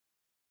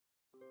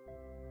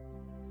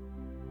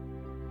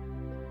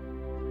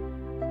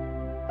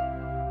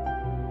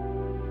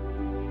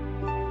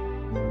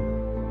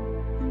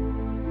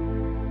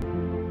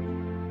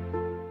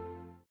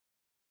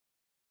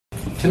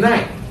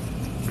Tonight,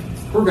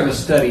 we're going to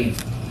study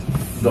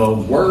the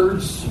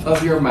words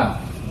of your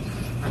mouth.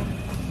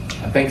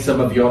 I think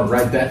some of you ought to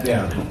write that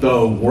down.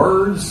 The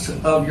words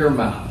of your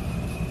mouth.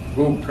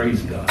 Oh,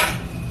 praise God.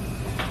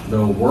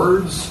 The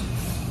words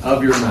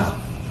of your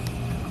mouth.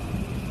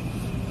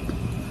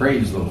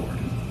 Praise the Lord.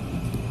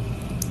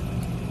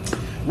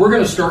 We're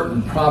going to start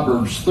in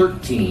Proverbs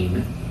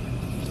 13.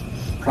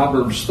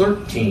 Proverbs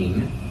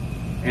 13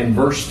 and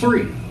verse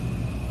 3.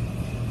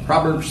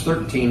 Proverbs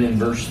 13 and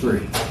verse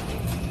 3.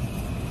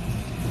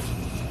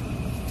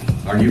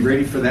 Are you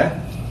ready for that?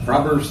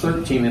 Proverbs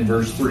 13 and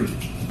verse 3.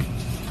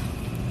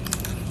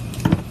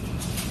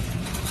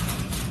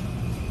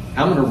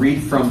 I'm going to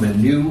read from the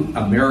New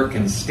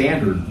American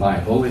Standard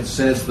Bible. It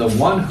says, "The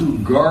one who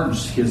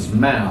guards his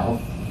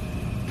mouth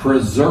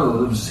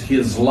preserves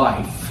his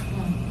life."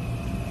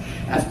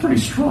 That's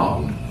pretty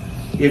strong.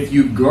 If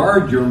you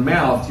guard your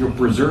mouth, you'll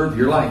preserve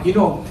your life. You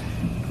know,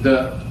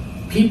 the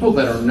people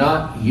that are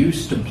not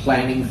used to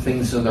planting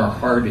things in their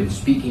heart and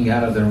speaking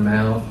out of their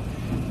mouth,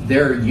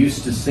 they're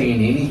used to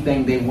saying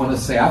anything they want to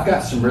say. I've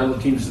got some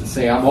relatives that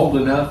say, I'm old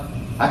enough,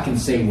 I can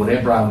say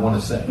whatever I want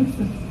to say.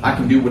 I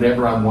can do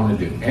whatever I want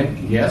to do. And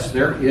yes,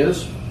 there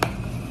is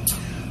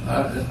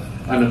an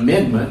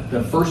amendment.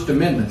 The First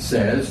Amendment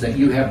says that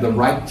you have the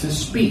right to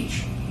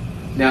speech.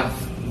 Now,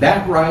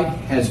 that right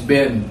has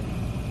been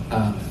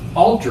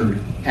altered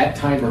at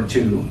time or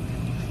two.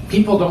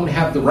 People don't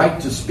have the right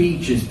to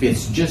speech if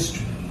it's just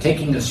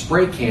taking a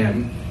spray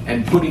can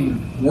and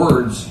putting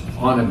words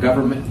on a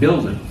government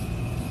building.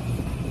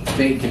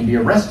 They can be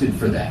arrested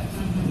for that.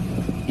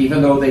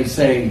 Even though they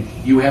say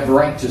you have a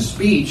right to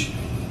speech,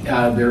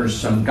 there's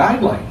some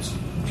guidelines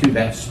to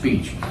that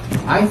speech.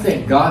 I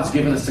think God's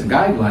given us a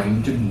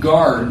guideline to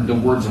guard the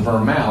words of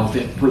our mouth.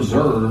 It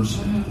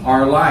preserves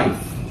our life.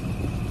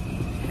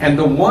 And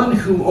the one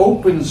who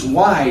opens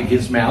wide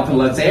his mouth and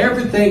lets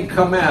everything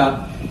come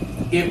out,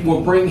 it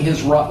will bring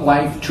his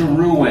life to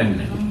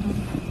ruin.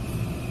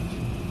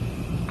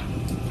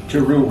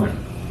 To ruin.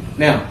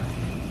 Now,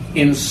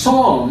 in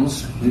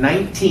Psalms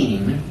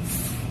 19,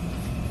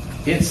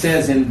 it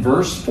says in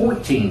verse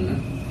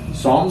 14,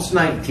 Psalms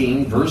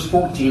 19, verse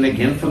 14,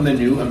 again from the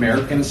New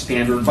American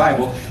Standard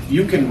Bible.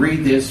 You can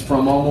read this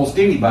from almost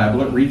any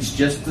Bible. It reads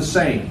just the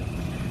same.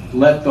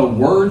 "Let the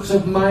words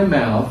of my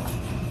mouth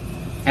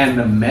and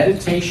the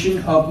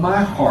meditation of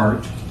my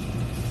heart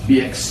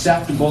be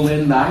acceptable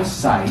in thy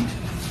sight,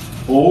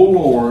 O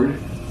Lord,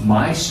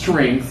 my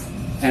strength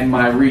and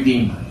my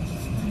Redeemer."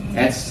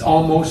 That's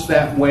almost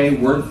that way,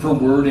 word for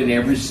word, in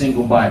every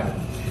single Bible.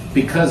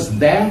 Because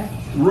that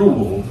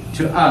rule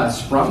to us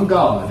from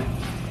God,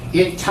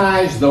 it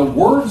ties the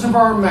words of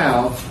our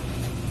mouth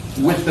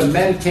with the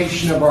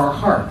meditation of our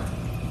heart.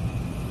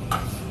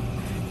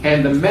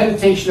 And the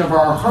meditation of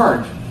our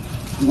heart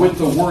with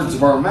the words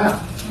of our mouth.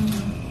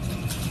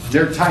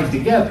 They're tied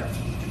together.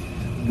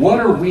 What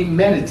are we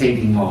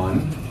meditating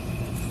on?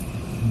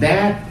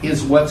 That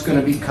is what's going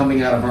to be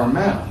coming out of our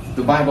mouth.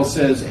 The Bible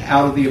says,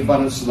 out of the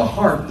abundance of the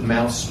heart, the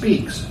mouth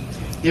speaks.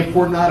 If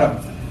we're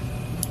not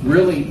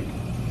really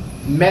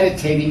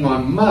meditating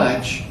on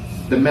much,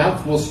 the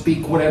mouth will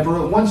speak whatever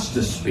it wants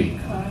to speak.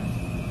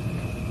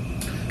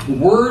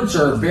 Words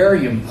are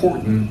very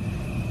important.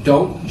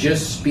 Don't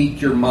just speak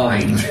your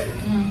mind.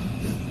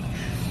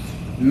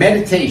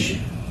 Meditation.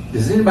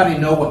 Does anybody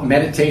know what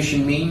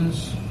meditation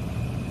means?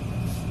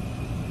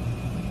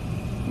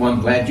 Well,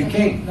 I'm glad you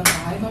came. The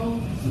Bible?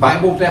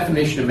 Bible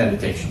definition of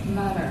meditation.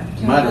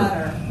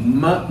 Mutter.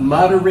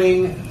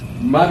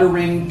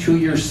 Muttering to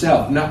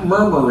yourself. Not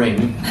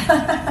murmuring.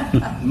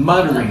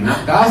 Muttering.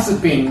 Not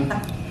gossiping.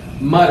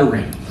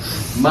 Muttering.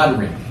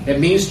 It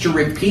means to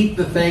repeat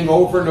the thing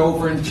over and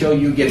over until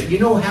you get it. You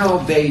know how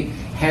they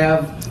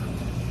have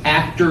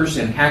actors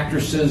and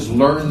actresses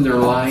learn their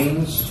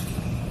lines?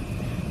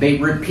 They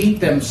repeat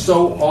them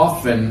so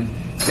often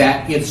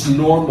that it's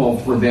normal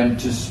for them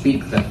to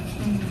speak them.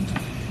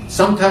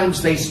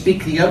 Sometimes they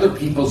speak the other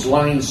people's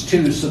lines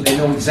too, so they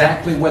know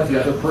exactly what the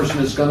other person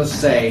is going to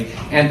say.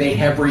 And they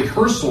have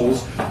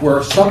rehearsals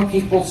where some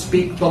people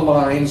speak the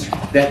lines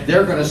that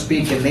they're going to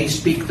speak and they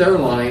speak their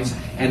lines.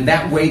 And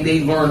that way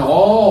they learn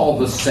all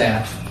the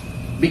set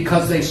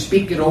because they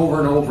speak it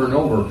over and over and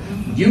over.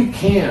 You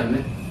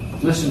can,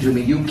 listen to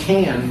me, you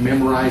can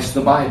memorize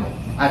the Bible.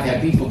 I've had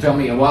people tell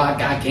me, well,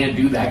 I can't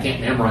do that, I can't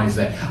memorize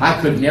that.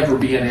 I could never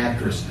be an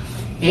actress.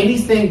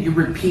 Anything you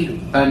repeat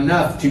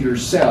enough to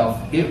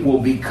yourself, it will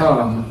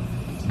become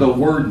the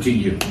word to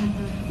you.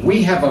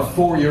 We have a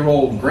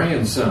 4-year-old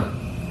grandson.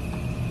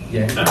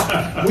 Yeah.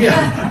 We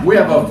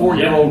have a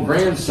 4-year-old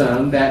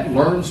grandson that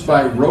learns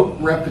by rote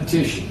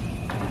repetition.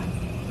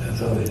 That's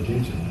how they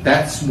teach him.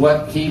 That's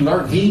what he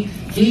learned.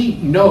 He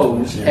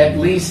knows at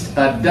least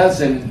a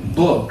dozen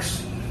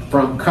books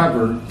from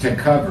cover to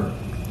cover.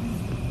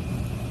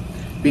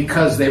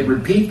 Because they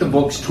repeat the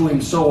books to him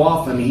so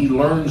often, he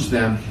learns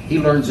them. He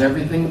learns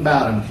everything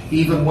about them,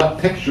 even what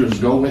pictures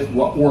go with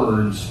what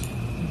words.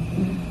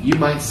 You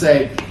might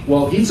say,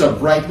 well, he's a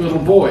bright little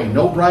boy.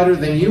 No brighter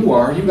than you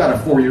are. You got a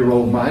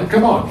 4-year-old mind.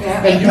 Come on.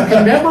 Yeah. And you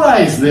can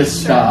memorize this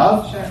Sure,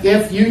 stuff sure.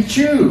 if you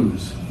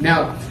choose.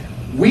 Now,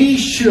 we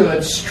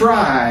should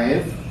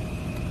strive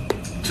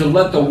to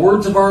let the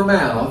words of our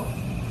mouth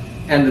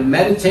and the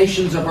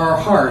meditations of our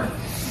heart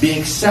be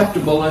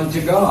acceptable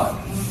unto God.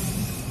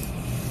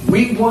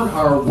 We want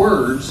our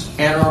words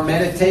and our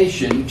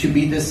meditation to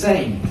be the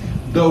same.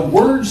 The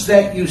words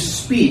that you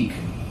speak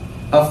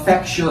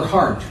affects your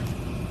heart.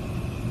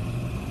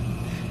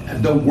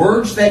 The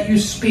words that you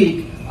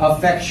speak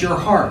affects your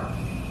heart.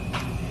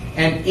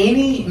 And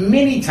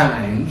many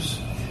times,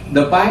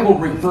 the Bible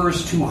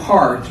refers to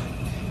heart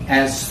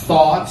as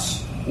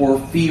thoughts or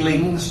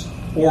feelings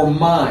or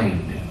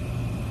mind.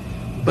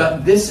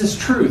 But this is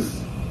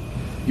truth.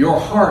 Your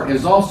heart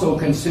is also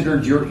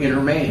considered your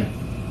inner man.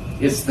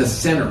 It's the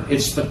center.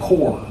 It's the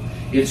core.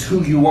 It's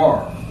who you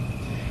are.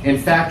 In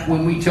fact,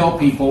 when we tell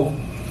people,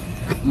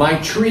 my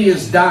tree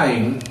is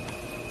dying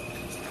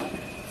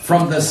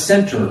from the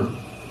center,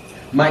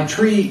 my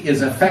tree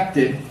is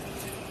affected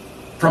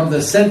from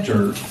the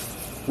center,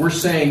 we're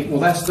saying, well,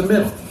 that's the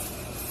middle.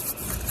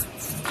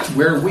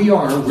 Where we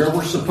are, where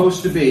we're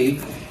supposed to be,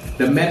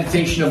 the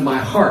meditation of my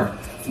heart,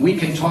 we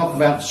can talk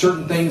about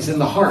certain things in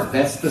the heart.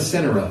 That's the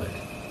center of it.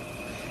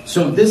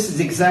 So this is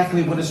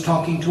exactly what is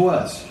talking to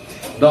us.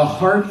 The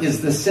heart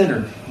is the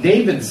center.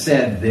 David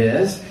said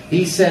this.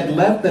 He said,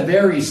 let the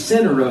very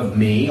center of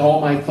me,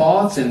 all my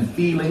thoughts and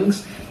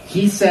feelings.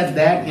 He said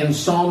that in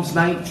Psalms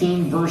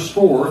 19, verse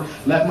 4.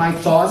 Let my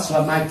thoughts,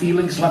 let my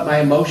feelings, let my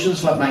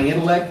emotions, let my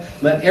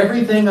intellect, let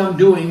everything I'm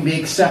doing be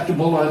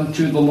acceptable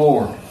unto the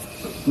Lord.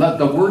 Let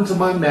the words of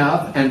my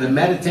mouth and the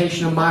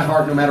meditation of my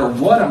heart, no matter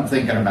what I'm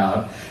thinking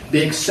about,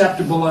 be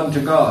acceptable unto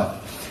God.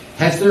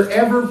 Has there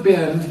ever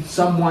been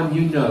someone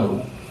you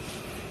know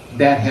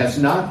that has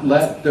not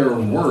let their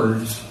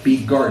words be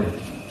guarded?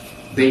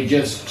 They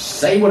just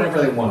say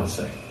whatever they want to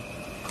say.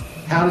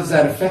 How does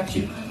that affect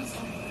you?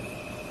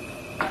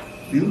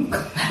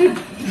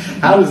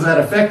 How does that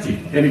affect you?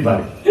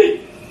 Anybody?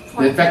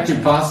 Does it affect you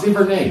positive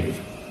or negative?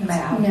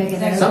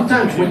 Negative.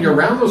 Sometimes when you're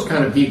around those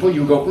kind of people,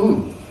 you go,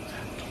 ooh,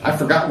 I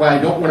forgot why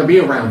I don't want to be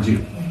around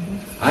you.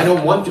 I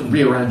don't want to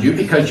be around you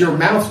because your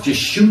mouth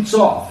just shoots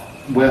off.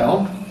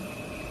 Well,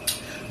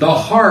 the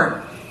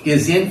heart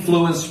is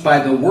influenced by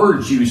the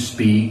words you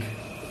speak,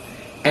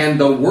 and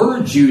the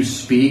words you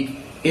speak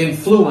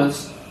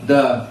influence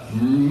the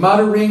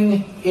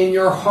muttering in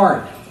your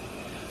heart.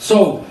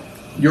 So,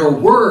 your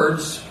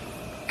words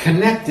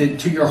connected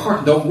to your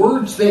heart. The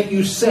words that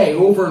you say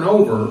over and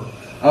over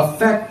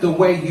affect the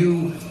way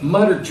you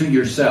mutter to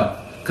yourself.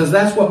 Because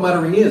that's what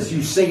muttering is.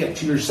 You say it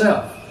to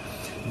yourself.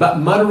 But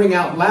muttering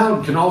out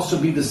loud can also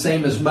be the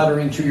same as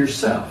muttering to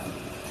yourself.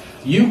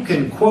 You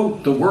can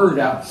quote the word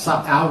out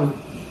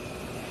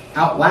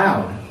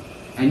loud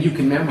and you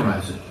can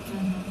memorize it.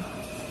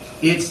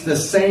 It's the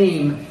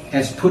same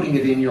as putting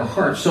it in your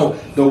heart. So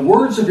the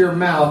words of your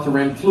mouth are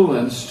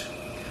influenced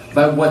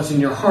by what's in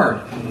your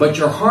heart. But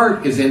your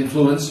heart is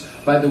influenced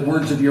by the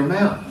words of your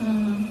mouth.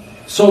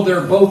 So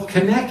they're both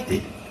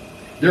connected.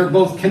 They're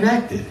both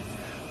connected.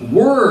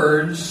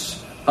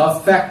 Words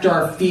affect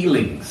our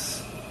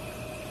feelings.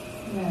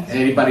 Yes.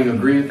 Anybody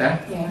agree with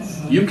that?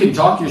 Yes. You can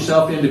talk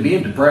yourself into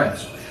being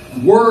depressed.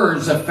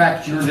 Words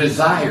affect your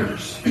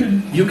desires.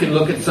 You can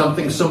look at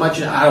something so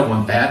much, I don't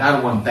want that, I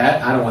don't want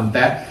that, I don't want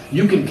that.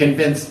 You can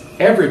convince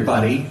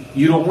everybody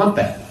you don't want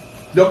that.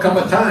 There'll come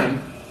a time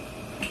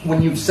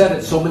when you've said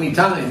it so many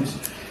times,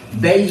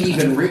 they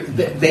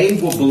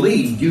will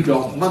believe you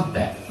don't want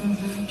that.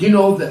 Do you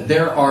know that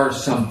there are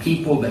some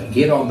people that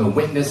get on the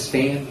witness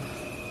stand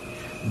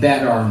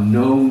that are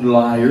known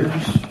liars?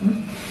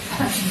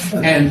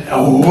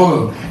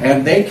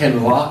 And they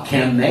can lie.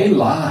 Can they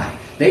lie?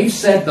 They've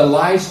said the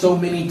lie so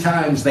many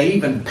times they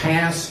even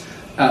pass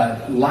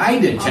a lie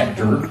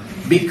detector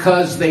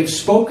because they've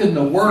spoken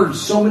the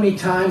words so many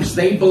times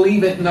they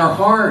believe it in their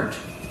heart.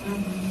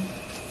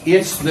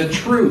 It's the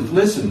truth.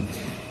 Listen,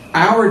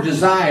 our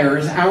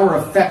desires, our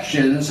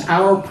affections,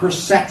 our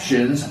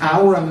perceptions,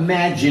 our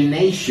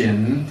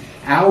imagination,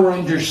 our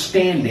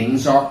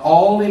understandings are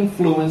all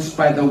influenced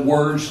by the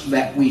words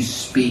that we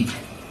speak.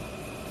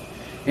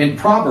 In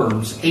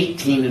Proverbs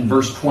 18 and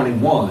verse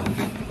 21,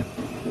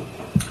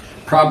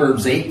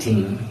 Proverbs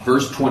 18,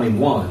 verse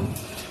 21,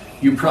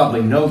 you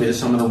probably know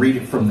this. I'm going to read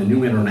it from the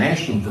New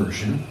International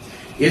Version.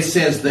 It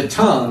says, the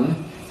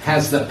tongue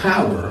has the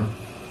power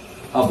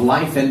of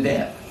life and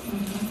death.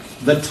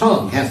 The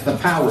tongue has the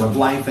power of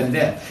life and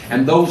death.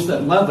 And those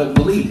that love it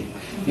will eat it.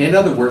 In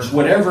other words,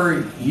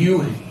 whatever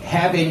you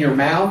have in your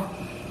mouth,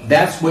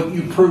 that's what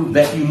you prove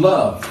that you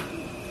love.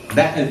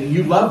 That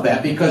you love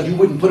that because you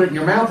wouldn't put it in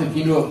your mouth if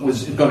you knew it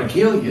was going to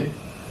kill you.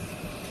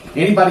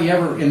 Anybody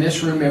ever in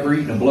this room ever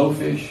eaten a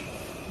blowfish?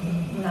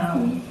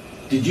 No.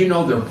 Did you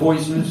know they're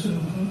poisonous?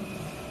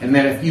 And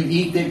that if you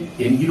eat it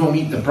and you don't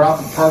eat the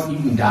proper part, you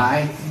can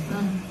die?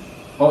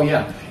 Oh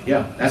yeah,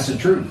 that's the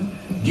truth.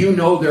 Do you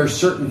know there are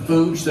certain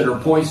foods that are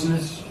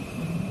poisonous?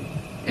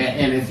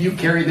 And if you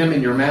carry them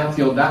in your mouth,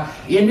 you'll die.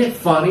 Isn't it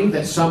funny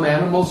that some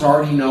animals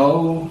already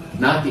know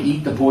not to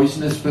eat the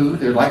poisonous food?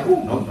 They're like,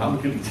 oh, no, I'm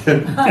going to eat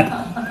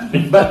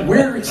that. But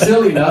we're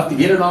silly enough to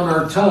get it on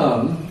our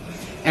tongue,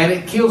 and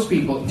it kills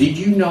people. Did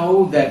you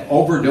know that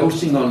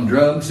overdosing on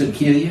drugs will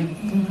kill you?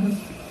 Mm-hmm.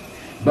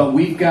 But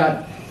we've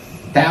got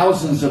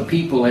thousands of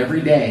people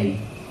every day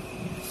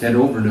that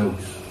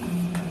overdose.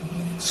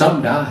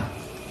 Some die.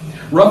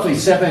 Roughly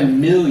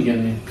 7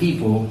 million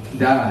people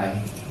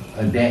die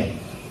a day.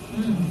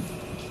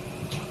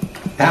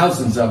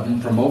 Thousands of them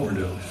from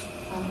overdose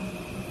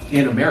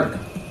in America.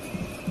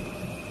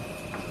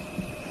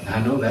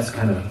 I know that's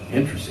kind of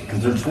interesting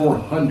because there's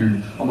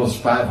 400,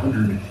 almost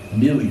 500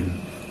 million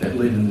that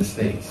live in the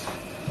States.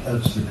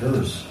 That's the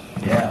curse.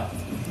 Yeah.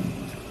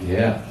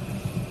 Yeah.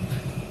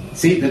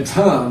 See, the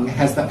tongue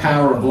has the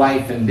power of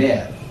life and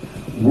death.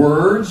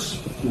 Words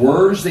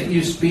that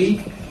you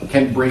speak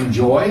can bring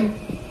joy,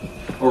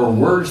 or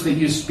words that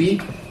you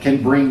speak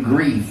can bring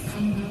grief.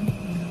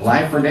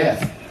 Life or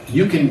death.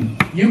 You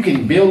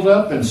can build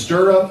up and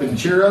stir up and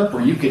cheer up,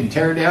 or you can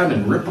tear down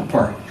and rip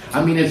apart.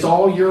 I mean, it's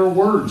all your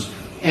words.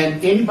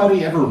 And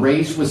anybody ever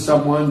raised with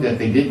someone that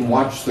they didn't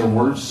watch their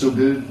words so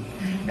good,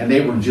 and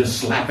they were just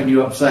slapping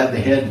you upside the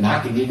head,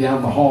 knocking you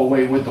down the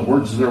hallway with the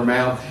words of their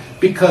mouth,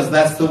 because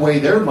that's the way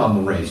their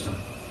mama raised them?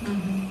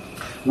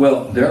 Mm-hmm.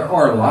 Well, there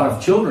are a lot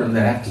of children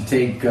that have to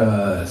take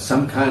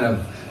some kind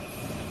of...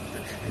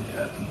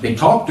 they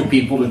talk to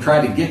people to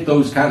try to get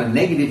those kind of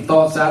negative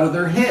thoughts out of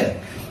their head.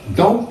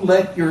 Don't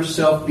let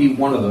yourself be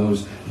one of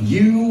those.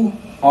 You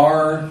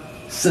are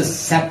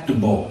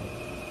susceptible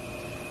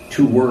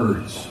to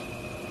words.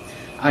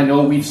 I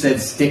know we've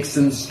said sticks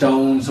and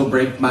stones will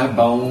break my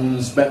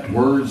bones, but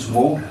words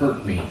won't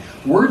hurt me.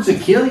 Words will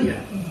kill you.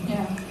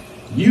 Yeah.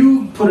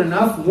 You put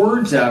enough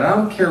words out, I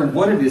don't care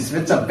what it is.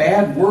 If it's a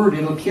bad word,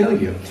 it'll kill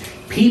you.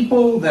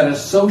 People that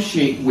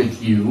associate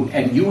with you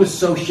and you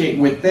associate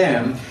with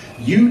them,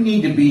 you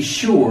need to be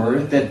sure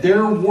that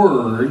their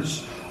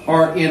words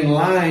are in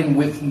line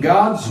with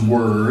God's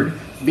word,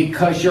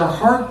 because your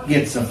heart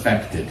gets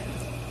affected.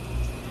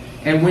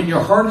 And when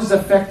your heart is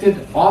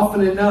affected,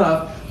 often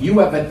enough, you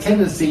have a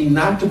tendency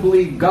not to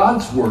believe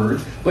God's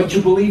word, but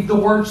you believe the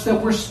words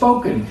that were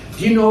spoken.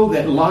 Do you know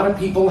that a lot of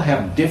people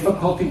have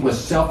difficulty with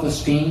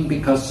self-esteem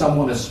because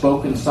someone has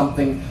spoken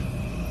something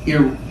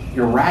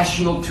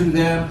irrational to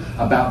them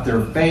about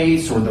their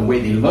face or the way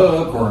they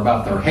look or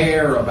about their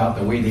hair or about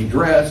the way they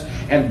dress,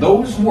 and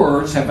those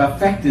words have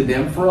affected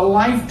them for a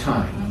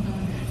lifetime.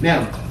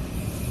 Now,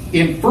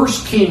 in 1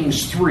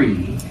 Kings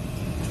 3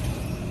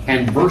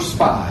 and verse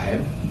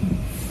 5,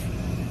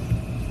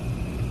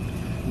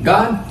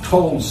 God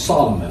told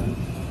Solomon,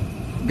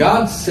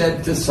 God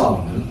said to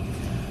Solomon,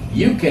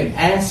 you can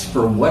ask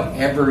for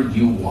whatever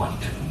you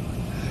want.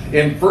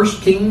 In 1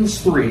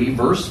 Kings 3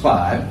 verse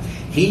 5,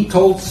 he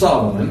told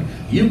Solomon,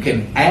 you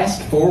can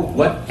ask for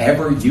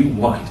whatever you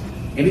want.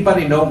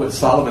 Anybody know what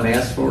Solomon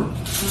asked for?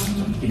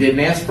 He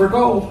didn't ask for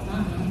gold.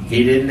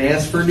 He didn't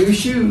ask for new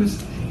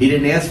shoes. He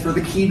didn't ask for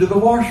the key to the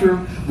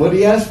washroom. What did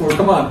he ask for?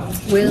 Come on.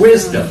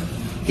 Wisdom.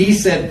 He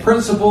said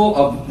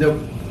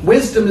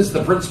wisdom is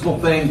the principal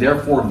thing,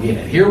 therefore get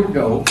it. Here we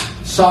go.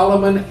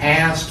 Solomon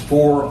asked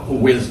for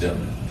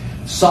wisdom.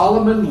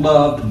 Solomon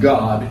loved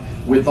God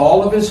with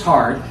all of his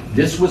heart.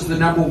 This was the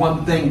number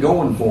one thing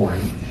going for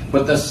him.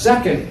 But the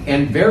second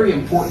and very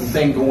important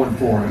thing going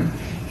for him,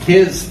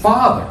 his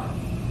father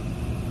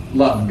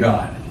loved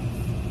God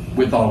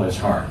with all his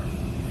heart.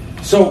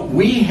 So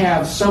we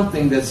have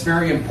something that's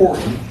very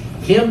important.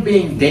 Him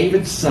being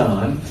David's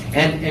son,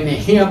 and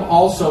him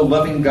also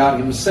loving God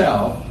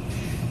himself.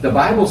 The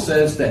Bible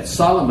says that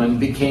Solomon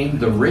became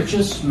the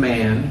richest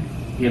man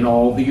in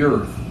all the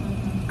earth.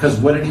 Because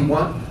what did he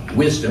want?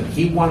 Wisdom.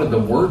 He wanted the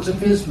words of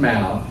his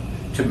mouth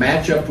to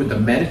match up with the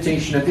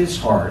meditation of his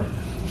heart.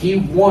 He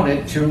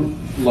wanted to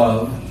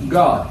love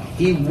God.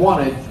 He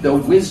wanted the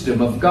wisdom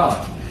of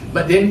God.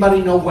 But did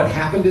anybody know what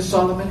happened to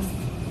Solomon?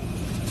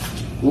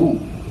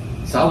 Ooh,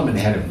 Solomon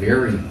had a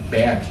very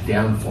bad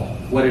downfall.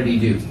 What did he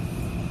do?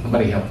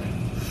 Somebody help me.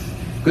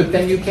 Good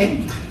thing you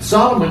came.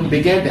 Solomon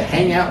began to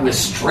hang out with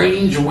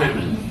strange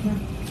women.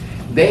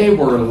 They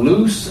were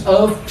loose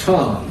of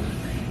tongue,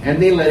 and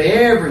they let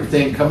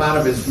everything come out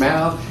of his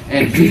mouth,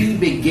 and he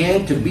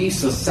began to be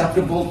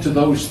susceptible to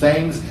those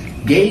things,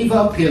 gave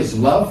up his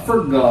love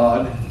for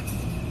God,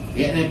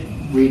 and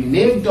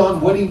reneged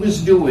on what he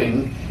was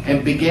doing,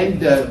 and began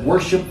to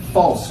worship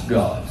false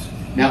gods.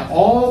 Now,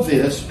 all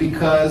this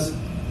because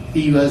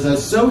he was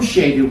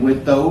associated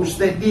with those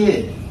that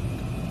did.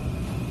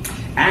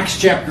 Acts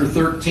chapter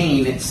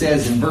 13, it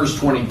says in verse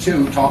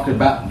 22, talking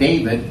about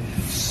David,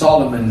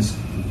 Solomon's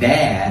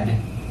dad.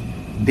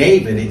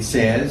 David, it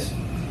says,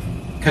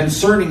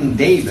 concerning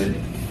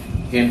David,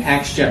 in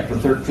Acts chapter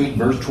 13,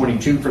 verse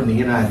 22 from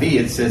the NIV,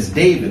 it says,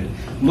 David,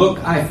 look,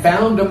 I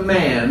found a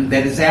man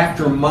that is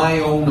after my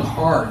own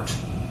heart.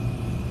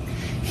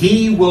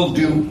 He will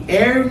do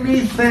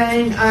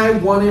anything I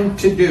want him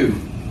to do.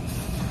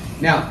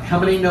 Now, how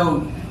many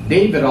know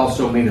David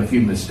also made a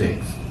few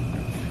mistakes?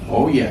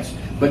 Oh, yes.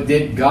 But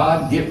did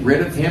God get rid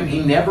of him? He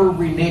never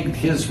reneged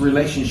his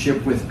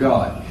relationship with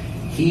God.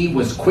 He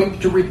was quick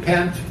to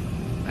repent,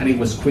 and he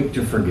was quick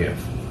to forgive.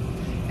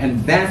 And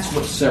that's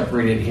what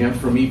separated him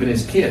from even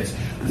his kids.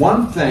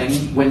 One thing,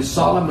 when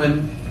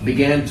Solomon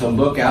began to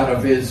look out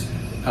of his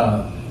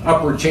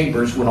upper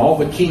chambers, when all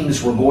the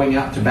kings were going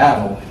out to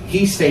battle,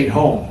 he stayed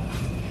home.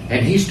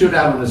 And he stood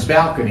out on his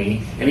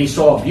balcony, and he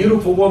saw a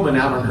beautiful woman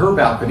out on her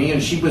balcony,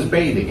 and she was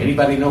bathing.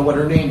 Anybody know what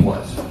her name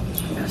was?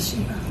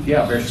 Bathsheba.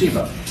 Yeah,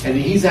 Bathsheba. And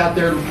he's out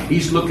there,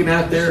 he's looking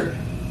out there.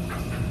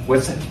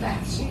 What's that?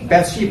 Bathsheba.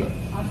 Bathsheba.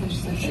 I thought you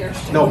said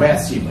Sheriff. No,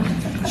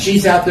 Bathsheba.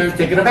 She's out there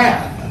taking a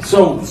bath.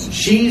 So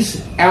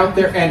she's out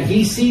there, and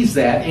he sees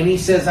that, and he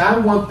says, I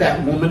want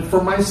that woman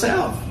for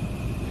myself.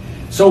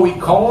 So he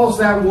calls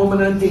that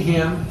woman unto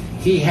him.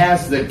 He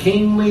has the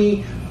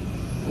kingly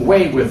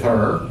way with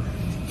her.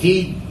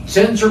 He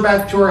sends her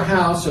back to her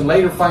house and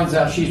later finds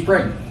out she's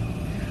pregnant.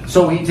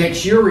 So he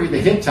takes Uri the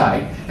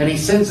Hittite and he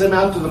sends him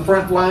out to the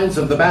front lines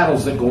of the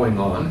battles that are going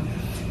on.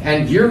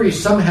 And Uri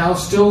somehow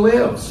still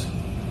lives.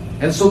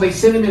 And so they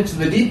send him into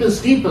the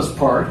deepest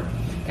part,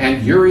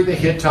 and Uri the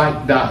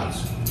Hittite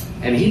dies.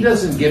 And he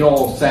doesn't get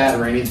all sad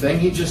or anything.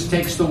 He just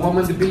takes the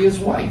woman to be his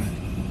wife.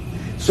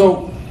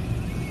 So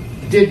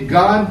did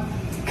God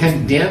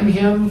condemn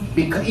him?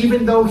 Because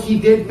even though he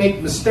did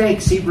make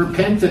mistakes, he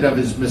repented of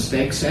his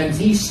mistakes, and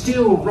he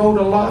still wrote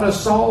a lot of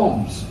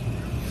psalms.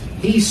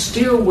 He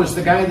still was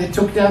the guy that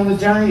took down the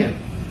giant.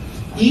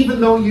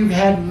 Even though you've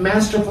had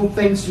masterful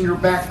things in your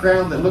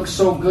background that look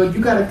so good,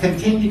 you got to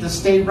continue to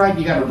stay right.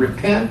 You got to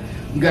repent.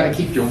 You got to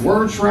keep your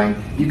words right.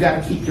 You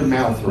got to keep your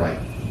mouth right.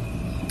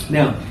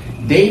 Now,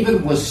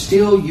 David was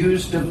still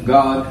used of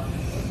God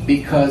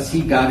because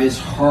he got his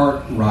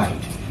heart right.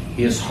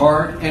 His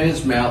heart and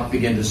his mouth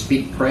began to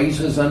speak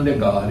praises unto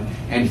God,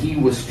 and he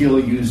was still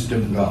used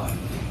of God.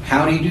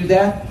 How did he do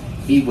that?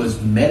 He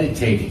was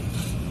meditating.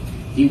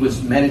 He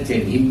was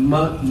meditating. He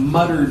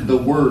muttered the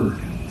word.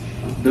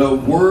 The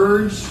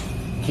words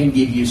can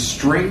give you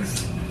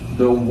strength.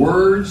 The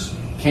words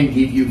can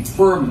give you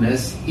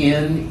firmness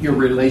in your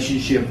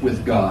relationship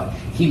with God.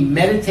 He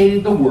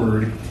meditated the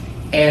word,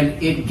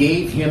 and it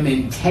gave him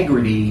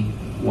integrity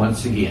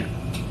once again.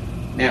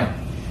 Now,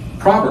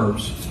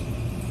 Proverbs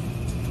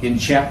in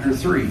chapter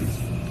 3.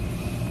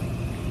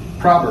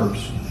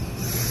 Proverbs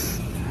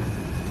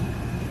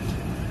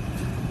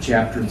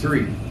chapter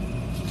 3.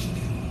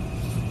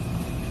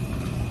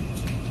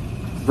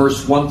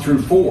 Verse 1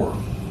 through 4.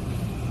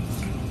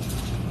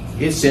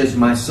 It says,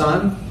 My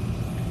son,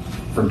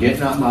 forget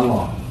not my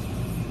law,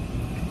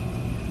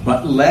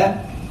 but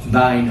let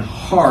thine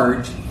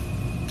heart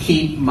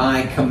keep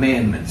my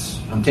commandments.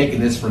 I'm taking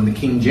this from the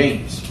King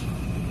James.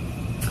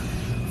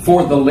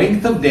 For the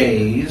length of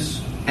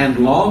days and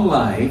long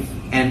life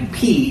and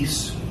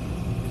peace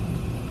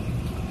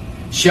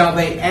shall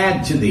they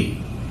add to thee.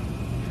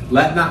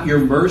 Let not your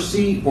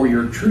mercy or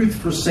your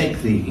truth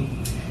forsake thee,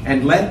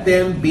 and let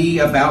them be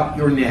about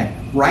your neck.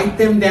 Write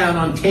them down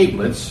on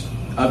tablets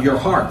of your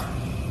heart.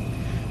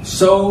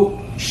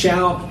 So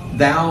shalt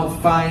thou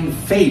find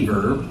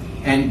favor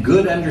and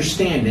good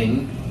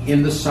understanding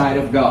in the sight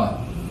of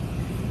God.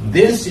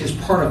 This is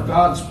part of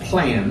God's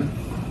plan.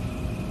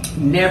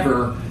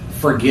 Never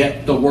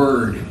forget the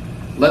word.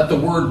 Let the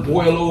word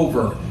boil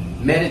over.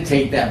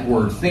 Meditate that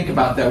word. Think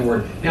about that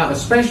word. Now,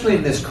 especially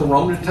in this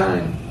corona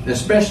time,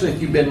 especially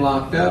if you've been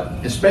locked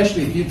up,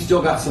 especially if you've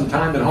still got some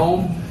time at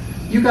home,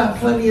 you got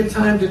plenty of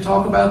time to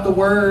talk about the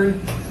word.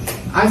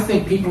 I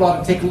think people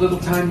ought to take a little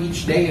time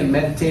each day and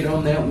meditate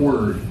on that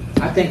word.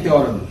 I think they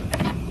ought to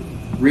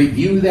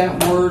review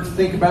that word,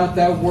 think about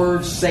that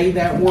word, say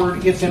that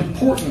word. It's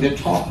important to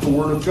talk the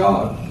word of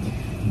God.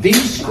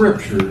 These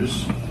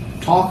scriptures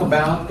talk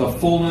about the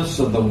fullness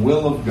of the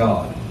will of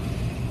God.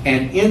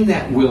 And in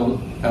that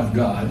will of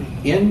God,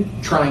 in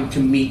trying to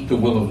meet the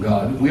will of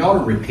God, we ought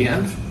to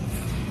repent,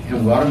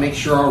 and we ought to make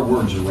sure our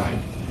words are right.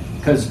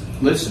 Because,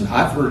 listen,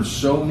 I've heard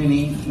so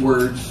many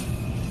words,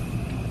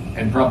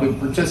 and probably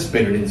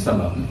participated in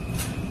some of them,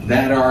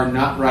 that are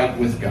not right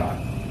with God.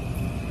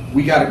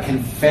 We got to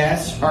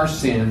confess our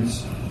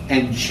sins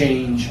and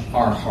change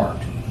our heart.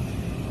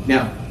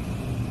 Now,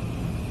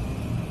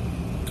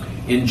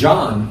 in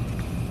John,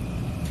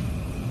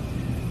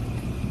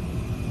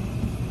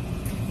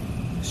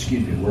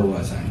 where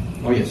was I?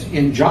 Oh yes,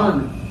 in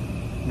John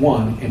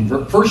 1, in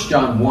 1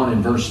 John 1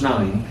 and verse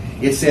 9,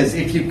 it says,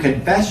 if you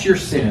confess your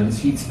sins,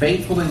 He's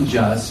faithful and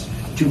just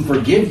to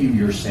forgive you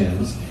your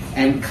sins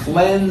and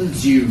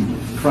cleanse you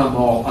from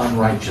all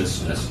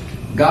unrighteousness.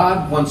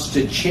 God wants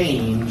to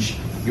change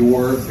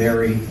your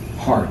very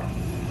heart.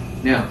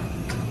 Now,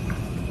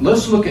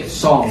 let's look at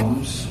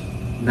Psalms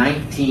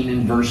 19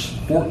 and verse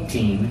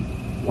 14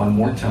 one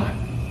more time.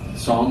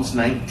 Psalms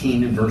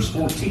 19 and verse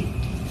 14.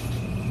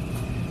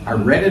 I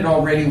read it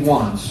already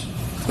once,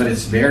 but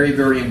it's very,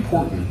 very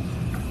important.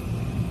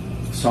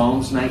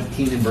 Psalms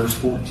 19 and verse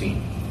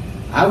 14.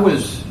 I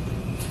was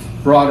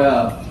brought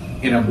up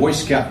in a Boy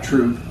Scout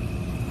troop,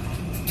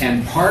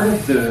 and part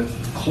of the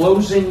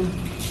closing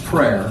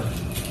prayer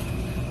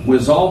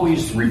was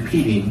always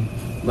repeating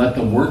Let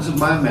the words of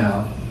my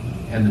mouth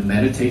and the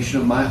meditation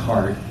of my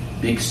heart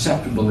be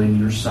acceptable in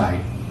your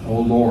sight, O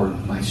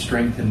Lord, my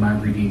strength and my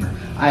Redeemer.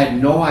 I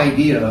had no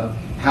idea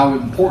how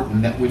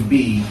important that would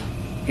be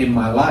in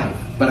my life,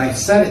 but I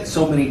said it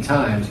so many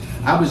times.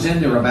 I was in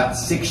there about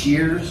 6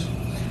 years.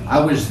 I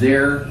was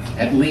there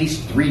at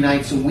least 3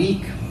 nights a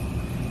week.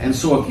 And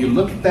so if you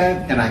look at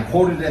that, and I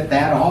quoted it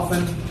that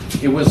often,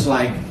 it was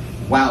like,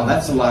 wow,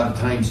 that's a lot of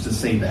times to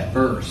say that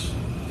verse.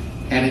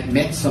 And it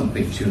meant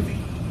something to me.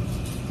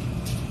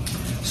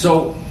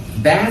 So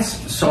that's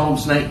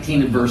Psalms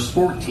 19 and verse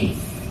 14.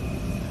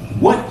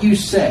 What you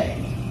say,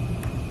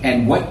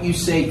 and what you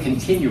say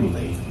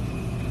continually,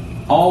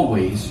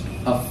 always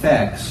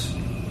affects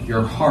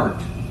your heart.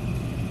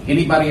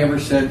 Anybody ever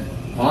said,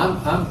 well,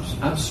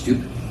 I'm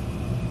stupid?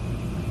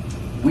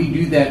 We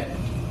do that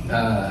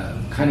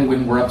kind of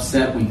when we're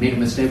upset. We made a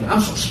mistake.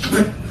 I'm so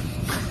stupid.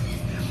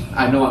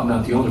 I know I'm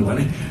not the only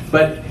one.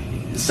 But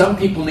some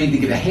people need to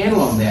get a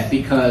handle on that,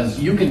 because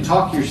you can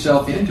talk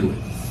yourself into it.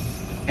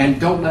 And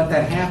don't let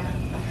that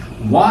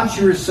happen. Watch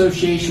your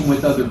association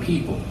with other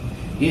people.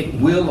 It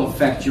will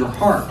affect your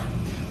heart.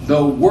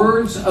 The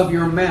words of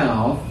your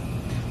mouth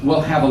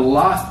will have a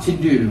lot to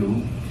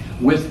do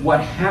with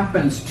what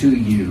happens to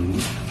you.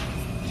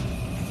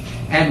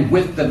 And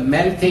with the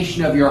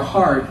meditation of your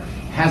heart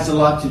has a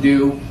lot to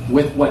do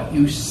with what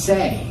you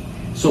say.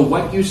 So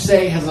what you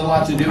say has a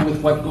lot to do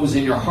with what goes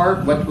in your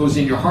heart. What goes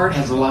in your heart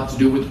has a lot to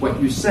do with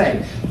what you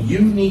say. You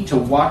need to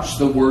watch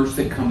the words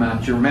that come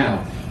out your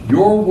mouth.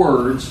 Your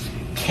words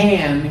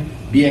can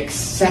be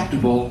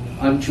acceptable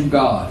unto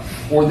God,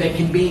 or they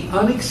can be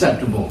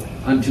unacceptable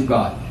unto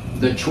God.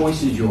 The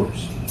choice is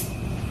yours.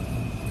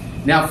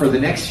 Now, for the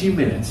next few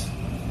minutes,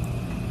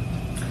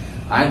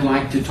 I'd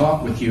like to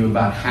talk with you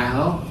about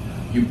how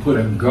you put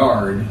a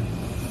guard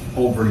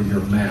over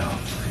your mouth.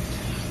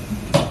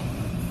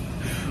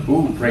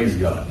 Ooh, praise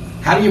God.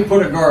 How do you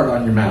put a guard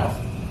on your mouth?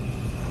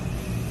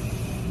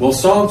 Well,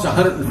 Psalms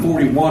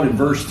 141 and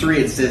verse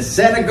 3, it says,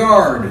 set a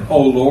guard,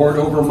 O Lord,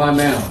 over my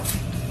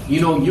mouth. You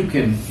know, you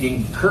can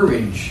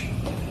encourage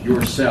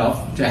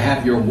yourself to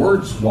have your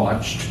words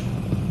watched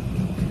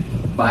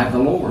by the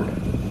Lord.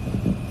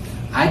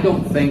 I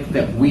don't think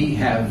that we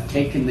have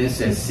taken this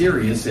as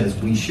serious as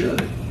we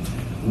should.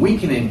 We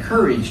can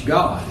encourage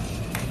God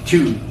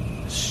to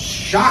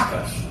shock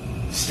us,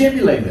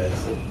 stimulate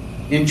us,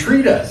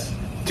 entreat us,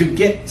 to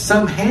get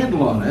some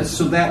handle on us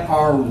so that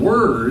our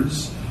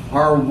words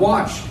are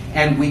watched,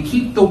 and we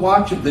keep the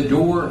watch of the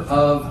door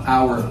of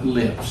our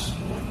lips.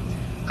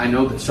 I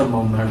know that some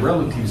of my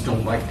relatives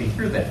don't like to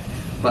hear that,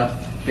 but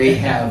they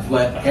have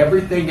let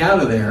everything out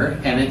of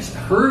there, and it's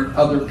hurt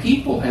other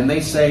people, and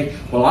they say,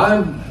 well,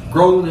 I'm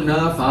grown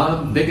enough,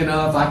 I'm big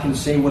enough, I can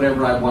say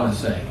whatever I want to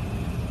say.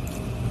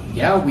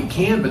 Yeah, we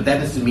can, but that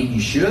doesn't mean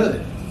you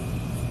should.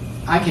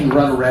 I can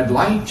run a red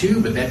light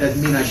too, but that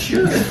doesn't mean I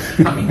should.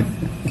 I mean,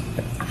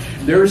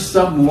 there's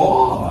some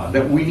law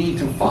that we need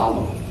to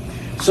follow.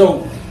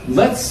 So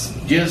let's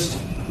just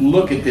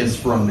look at this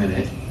for a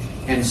minute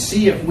and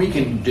see if we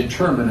can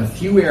determine a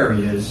few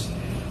areas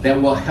that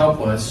will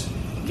help us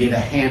get a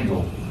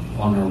handle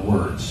on our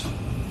words.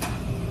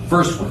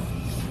 First one,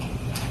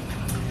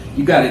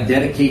 you got to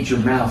dedicate your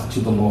mouth to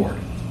the Lord.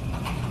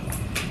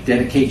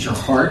 Dedicate your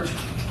heart,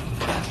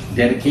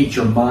 dedicate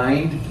your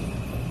mind,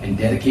 and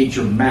dedicate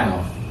your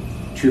mouth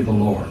to the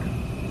Lord.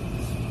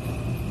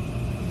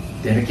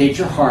 Dedicate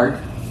your heart,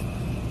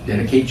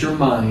 dedicate your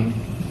mind,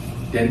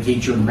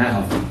 dedicate your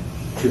mouth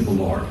to the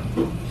Lord.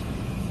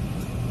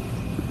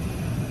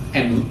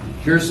 And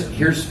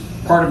here's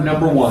part of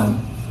number 1.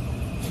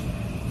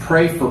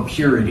 Pray for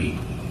purity.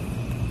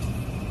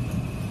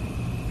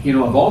 You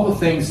know, of all the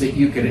things that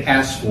you could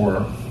ask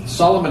for,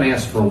 Solomon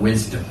asked for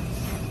wisdom.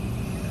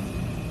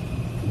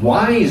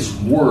 Wise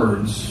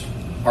words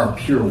are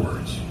pure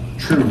words,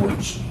 true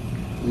words,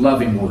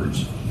 loving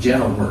words,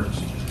 gentle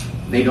words.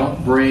 They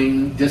don't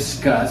bring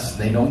disgust.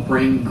 They don't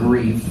bring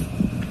grief.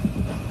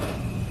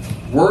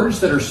 Words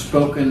that are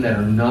spoken that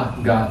are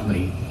not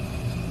godly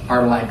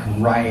are like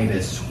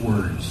riotous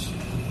words.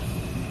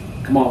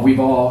 Come on, we've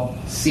all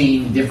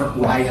seen different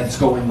riots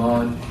going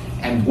on.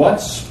 And what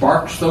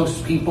sparks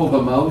those people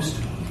the most?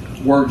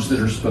 Words that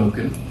are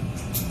spoken.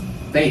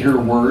 They hear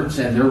words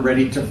and they're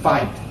ready to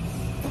fight.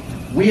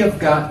 We have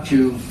got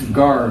to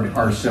guard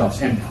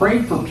ourselves and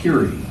pray for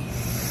purity.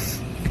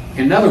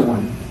 Another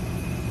one,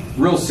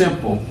 real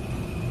simple.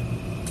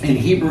 In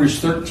Hebrews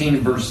 13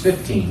 and verse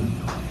 15,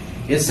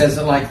 it says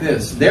it like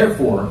this.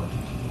 Therefore,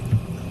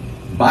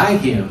 by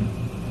him,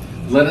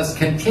 let us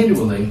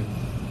continually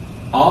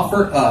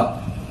offer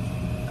up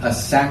a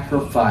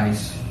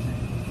sacrifice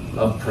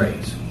of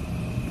praise.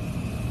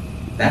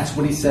 That's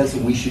what he says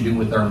that we should do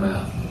with our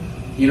mouth.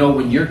 You know,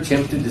 when you're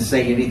tempted to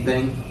say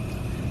anything,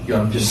 you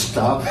ought to just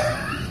stop.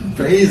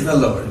 Praise the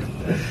Lord.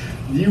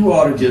 You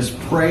ought to just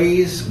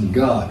praise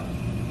God.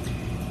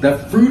 The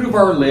fruit of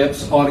our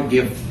lips ought to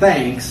give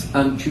thanks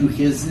unto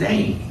his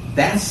name.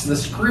 That's the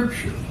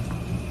scripture.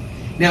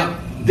 Now,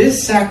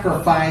 this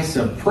sacrifice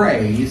of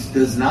praise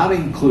does not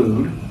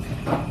include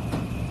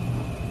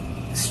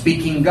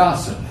speaking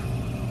gossip.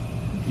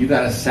 You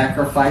got to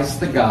sacrifice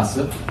the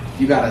gossip.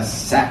 You got to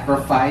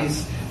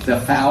sacrifice the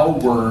foul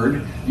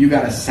word. You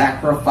got to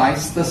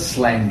sacrifice the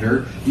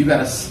slander. I'm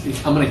going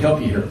to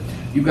help you here.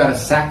 You got to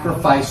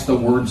sacrifice the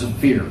words of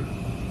fear.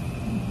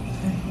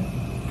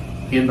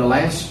 In the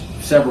last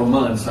several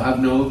months, I've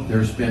known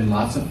there's been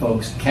lots of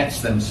folks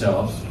catch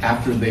themselves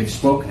after they've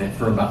spoken it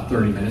for about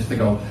 30 minutes. They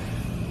go,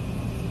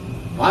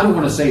 I don't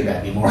want to say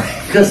that anymore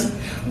because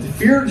the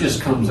fear just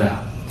comes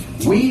out.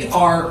 We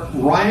are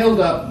riled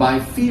up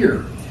by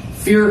fear.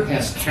 Fear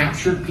has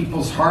captured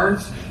people's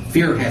hearts.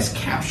 Fear has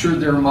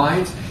captured their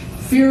minds.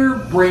 Fear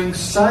brings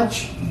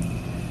such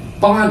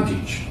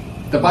bondage.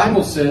 The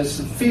Bible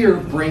says fear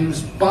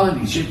brings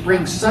bondage. It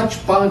brings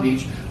such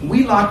bondage.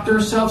 We locked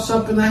ourselves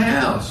up in the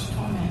house.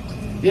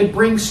 It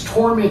brings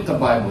torment, the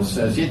Bible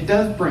says. It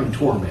does bring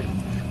torment.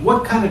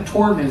 What kind of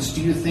torments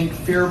do you think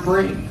fear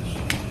brings?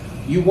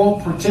 You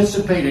won't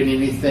participate in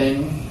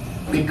anything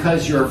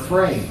because you're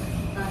afraid.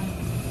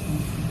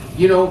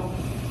 You know,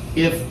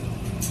 if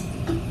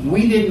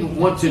we didn't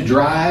want to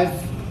drive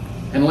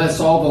unless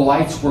all the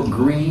lights were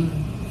green,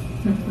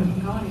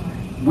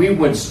 we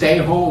would stay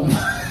home.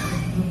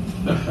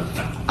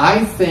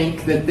 I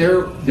think that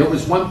there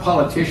was one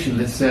politician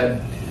that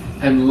said,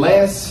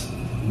 unless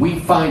we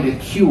find a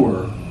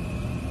cure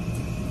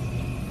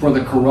for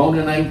the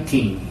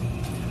Corona-19,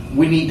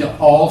 we need to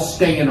all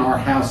stay in our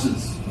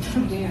houses.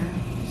 Oh dear.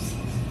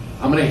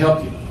 I'm going to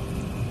help you.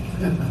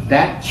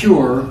 That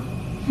cure,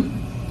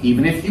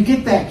 even if you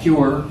get that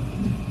cure,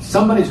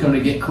 somebody's going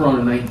to get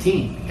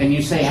Corona-19. And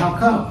you say, how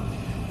come?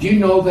 Do you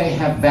know they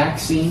have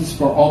vaccines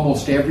for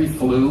almost every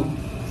flu?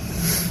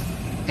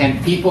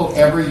 And people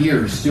every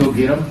year still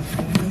get them?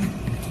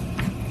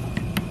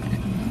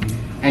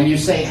 And you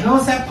say, how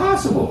is that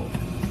possible?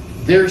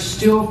 There's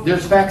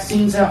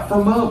vaccines out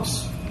for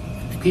mumps.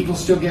 People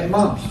still get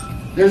mumps.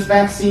 There's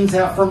vaccines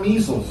out for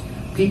measles.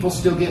 People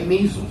still get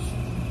measles.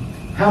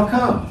 How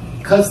come?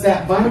 Because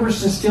that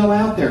virus is still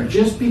out there.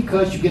 Just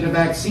because you get a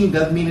vaccine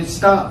doesn't mean it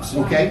stops,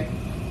 okay?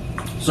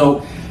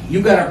 So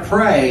you got to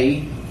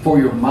pray for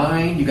your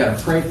mind. You got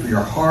to pray for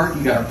your heart.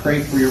 You got to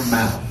pray for your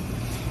mouth.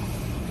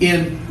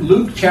 In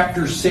Luke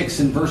chapter 6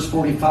 and verse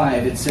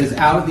 45, it says,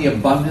 out of the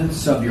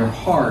abundance of your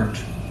heart,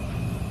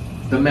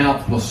 the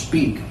mouth will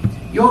speak.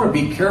 You ought to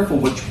be careful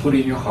what you put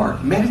in your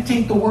heart.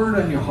 Meditate the word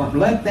on your heart.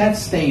 Let that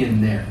stay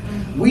in there.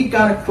 We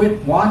got to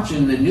quit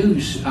watching the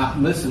news.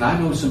 Listen, I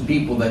know some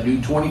people that do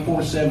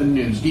 24/7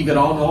 news. Keep it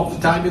on all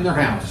the time in their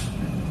house.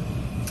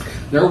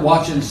 They're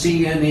watching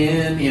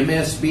CNN,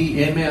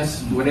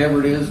 MS, whatever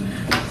it is.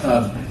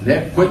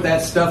 They put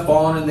that stuff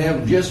on and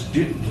they'll just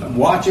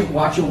watch it.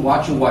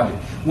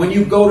 When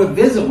you go to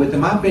visit with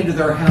them, I've been to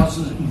their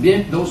houses,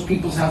 those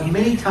people's houses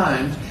many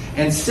times,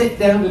 and sit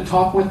down to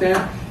talk with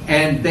them,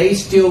 and they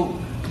still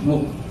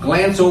will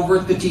glance over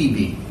at the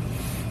TV.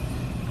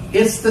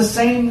 It's the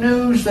same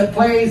news that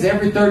plays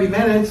every 30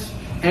 minutes,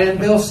 and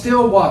they'll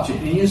still watch it.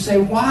 And you say,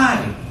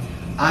 why?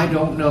 I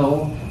don't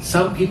know.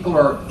 Some people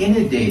are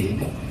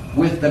inundated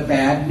with the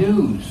bad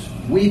news.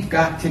 We've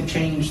got to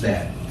change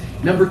that.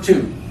 Number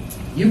 2,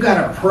 you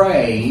got to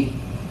pray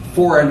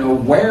for an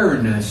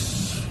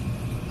awareness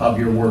of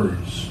your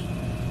words.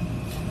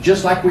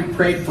 Just like we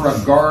prayed for a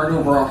guard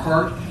over our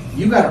heart,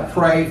 you got to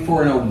pray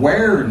for an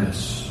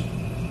awareness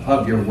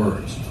of your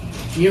words.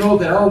 You know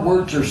that our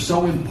words are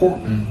so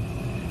important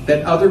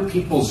that other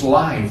people's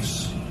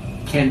lives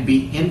can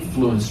be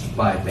influenced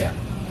by them.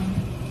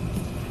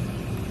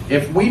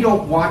 If we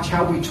don't watch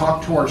how we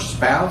talk to our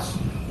spouse,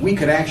 we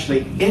could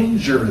actually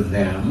injure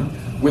them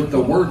with the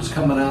words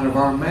coming out of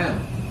our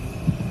mouth.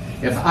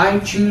 If I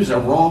choose a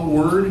wrong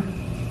word,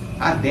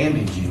 I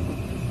damage you.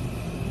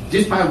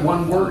 Just by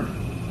one word.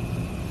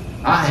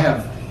 I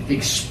have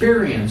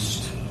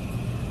experienced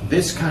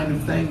this kind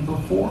of thing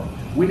before.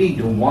 We need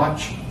to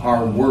watch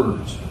our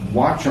words.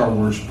 Watch our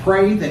words.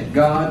 Pray that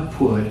God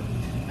put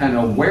an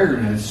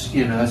awareness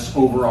in us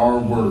over our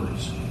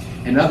words.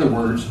 In other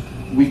words,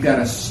 we've got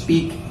to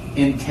speak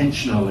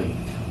intentionally.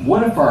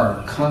 What if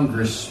our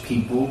Congress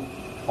people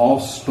all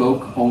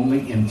spoke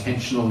only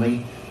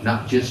intentionally,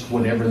 not just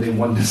whatever they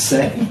wanted to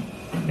say?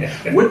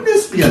 Wouldn't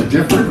this be a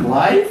different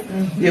life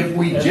if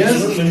we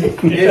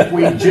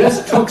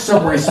just took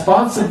some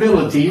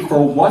responsibility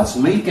for what's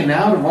leaking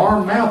out of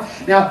our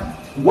mouth? Now,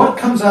 what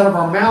comes out of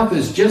our mouth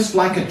is just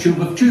like a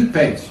tube of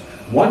toothpaste.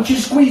 Once you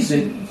squeeze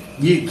it,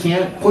 you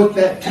can't put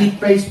that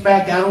toothpaste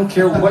back. I don't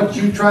care what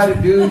you try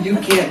to do. You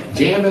can't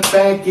jam it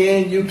back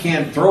in. You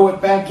can't throw it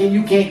back in.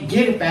 You can't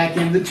get it back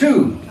in the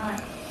tube.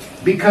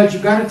 Because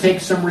you've got to take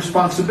some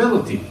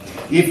responsibility.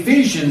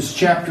 Ephesians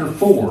chapter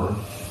 4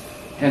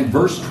 and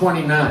verse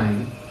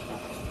 29,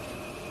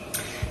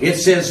 it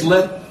says,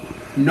 let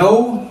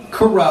no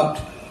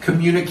corrupt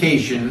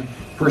communication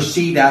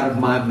proceed out of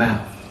my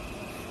mouth.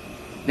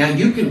 Now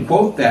you can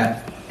quote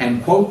that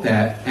and quote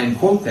that and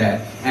quote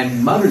that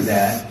and mutter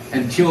that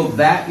until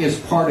that is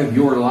part of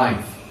your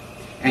life.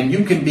 And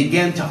you can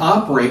begin to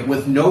operate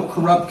with no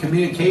corrupt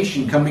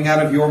communication coming out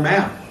of your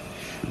mouth.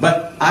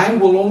 But I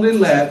will only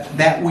let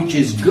that which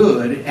is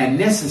good and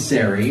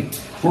necessary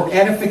for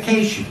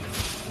edification.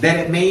 that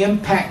it may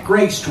impact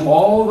grace to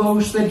all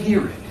those that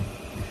hear it.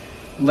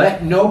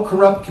 Let no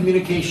corrupt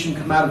communication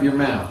come out of your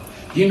mouth.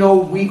 You know,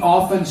 we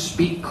often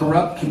speak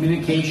corrupt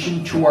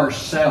communication to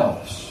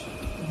ourselves.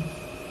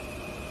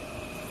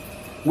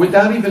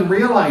 Without even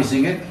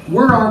realizing it,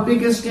 we're our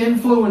biggest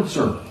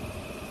influencer.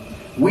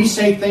 We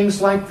say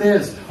things like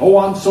this: "Oh,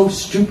 I'm so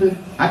stupid.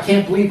 I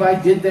can't believe I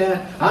did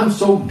that. I'm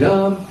so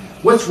dumb.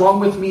 What's wrong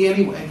with me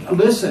anyway?"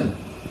 Listen,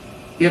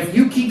 if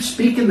you keep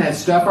speaking that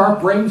stuff, our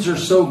brains are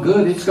so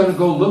good, it's going to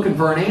go looking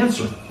for an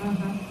answer.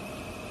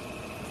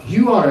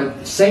 You ought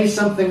to say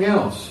something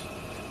else.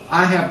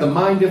 I have the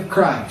mind of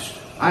Christ.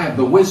 I have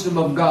the wisdom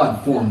of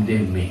God formed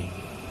in me.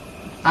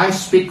 I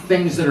speak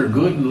things that are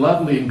good and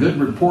lovely and good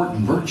report and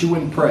virtue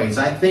and praise.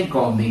 I think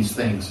on these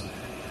things.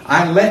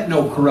 I let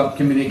no corrupt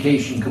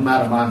communication come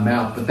out of my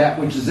mouth, but that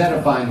which is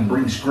edifying and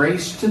brings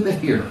grace to the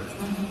hearer.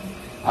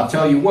 I'll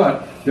tell you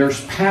what,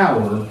 there's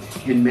power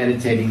in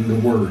meditating the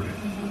Word.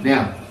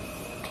 Now,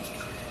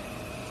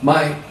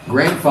 my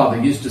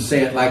grandfather used to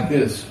say it like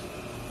this: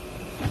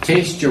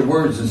 taste your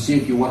words and see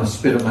if you want to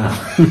spit them out.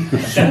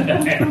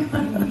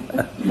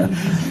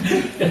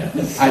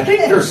 I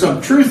think there's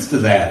some truth to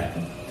that.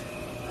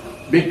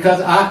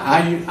 Because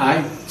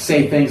I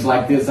say things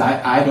like this.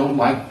 I don't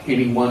like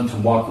anyone to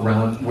walk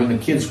around. When the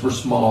kids were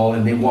small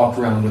and they walked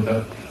around with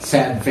a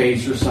sad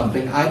face or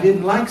something, I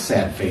didn't like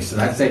sad faces.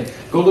 I'd say,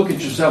 go look at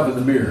yourself in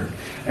the mirror.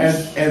 And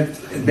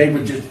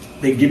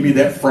they'd give me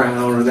that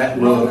frown or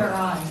that look.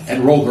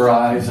 And roll their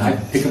eyes.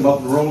 I'd pick them up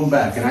and roll them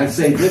back. And I'd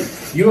say,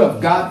 you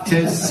have got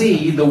to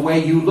see the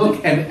way you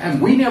look.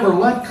 And we never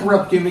let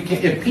corrupt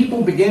communication. If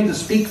people begin to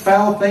speak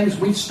foul things,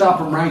 we'd stop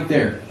them right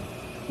there.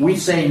 We'd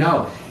say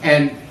no.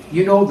 And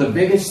you know, the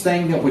biggest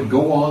thing that would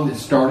go on that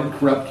started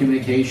corrupt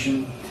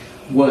communication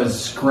was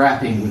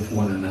scrapping with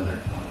one another.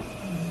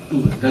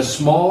 The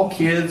small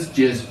kids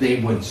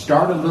they would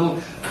start a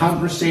little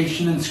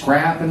conversation and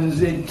scrap and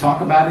they'd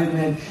talk about it, and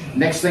then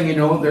next thing you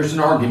know, there's an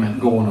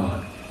argument going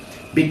on.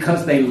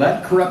 Because they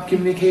let corrupt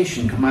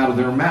communication come out of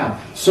their mouth.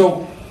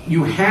 So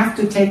you have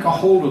to take a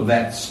hold of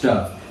that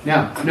stuff.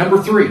 Now,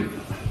 number 3.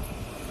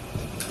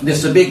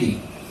 This is a biggie.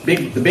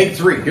 The big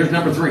 3. Here's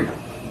number 3.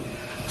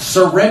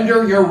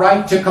 Surrender your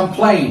right to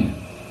complain.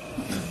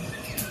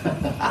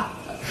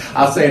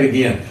 I'll say it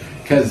again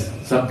because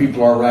some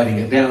people are writing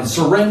it down.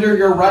 Surrender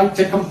your right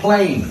to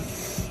complain.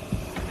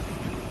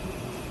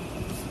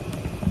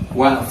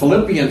 Well,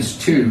 Philippians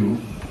 2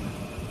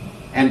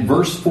 and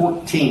verse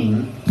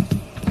 14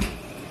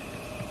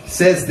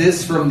 says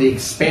this from the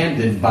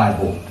Expanded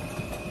Bible: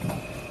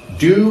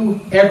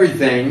 do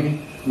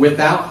everything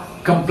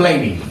without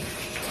complaining.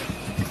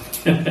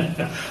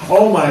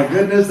 Oh my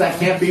goodness, that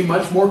can't be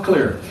much more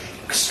clear.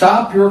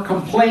 Stop your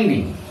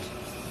complaining.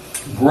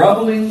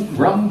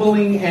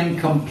 Grumbling and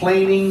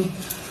complaining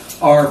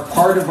are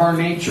part of our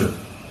nature.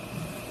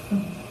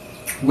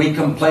 We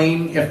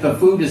complain if the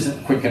food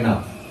isn't quick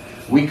enough.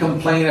 We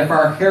complain if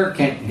our hair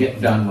can't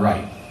get done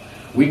right.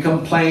 We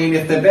complain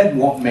if the bed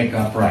won't make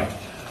up right.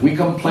 We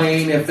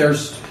complain if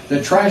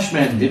the trash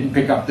man didn't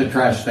pick up the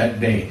trash that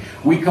day.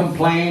 We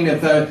complain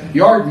if the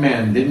yard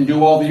man didn't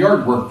do all the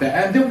yard work.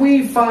 Then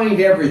we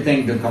find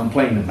everything to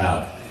complain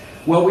about.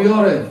 Well, we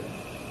ought to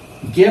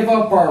give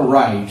up our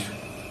right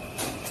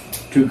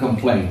to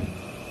complain.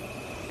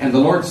 And the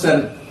Lord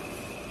said it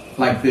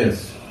like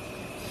this: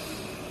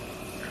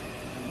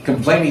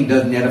 complaining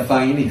doesn't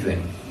edify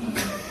anything.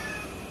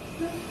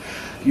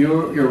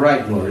 You're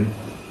right, Lord.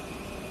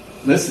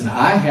 Listen,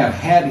 I have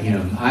had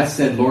him. I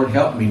said, Lord,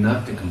 help me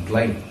not to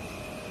complain.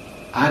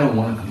 I don't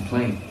want to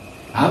complain.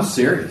 I'm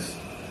serious.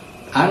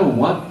 I don't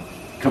want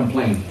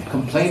complain.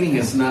 Complaining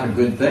is not a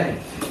good thing.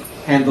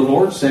 And the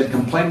Lord said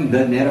complaining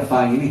doesn't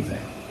edify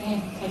anything.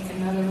 Man, take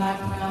another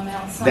lap around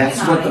Mount Sinai.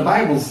 That's what the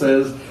Bible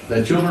says.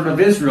 The children of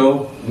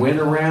Israel went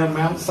around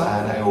Mount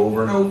Sinai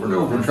over and over and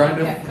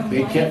over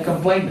they kept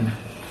complaining.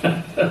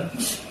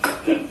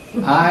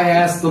 I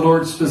asked the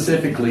Lord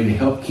specifically to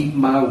help keep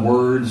my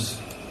words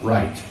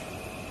right.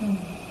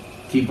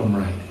 Keep them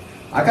right.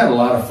 I got a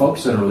lot of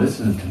folks that are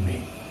listening to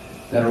me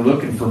that are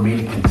looking for me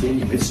to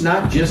continue. It's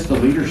not just the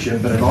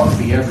leadership, but it ought to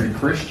be every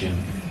Christian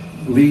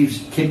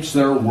keeps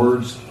their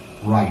words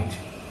right.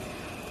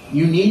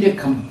 You need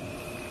to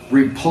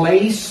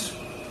replace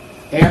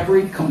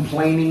every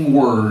complaining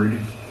word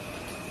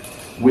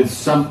with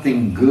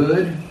something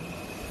good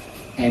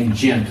and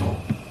gentle.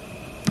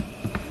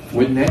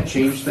 Wouldn't that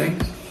change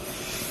things?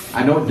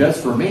 I know it does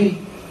for me.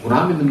 When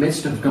I'm in the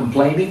midst of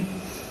complaining,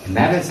 and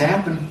that has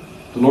happened,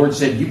 the Lord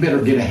said, you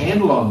better get a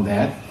handle on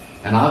that,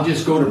 and I'll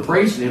just go to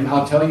praising Him.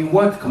 I'll tell you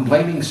what,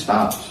 complaining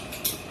stops.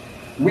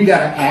 We got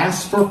to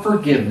ask for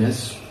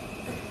forgiveness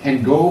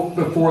and go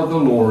before the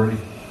Lord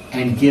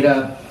and get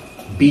a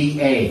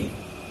BA,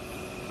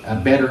 a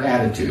better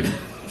attitude.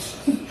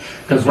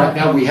 Because right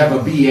now we have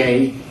a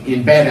BA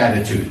in bad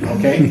attitude,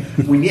 okay?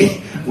 We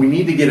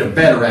need to get a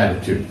better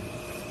attitude.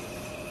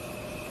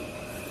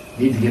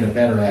 Need to get a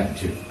better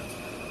attitude.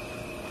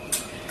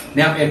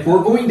 Now, if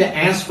we're going to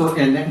ask for,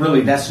 and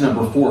really that's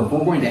number 4, if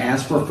we're going to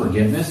ask for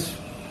forgiveness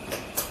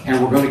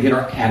and we're going to get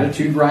our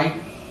attitude right,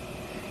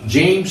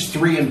 James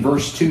 3 and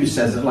verse 2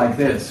 says it like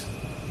this.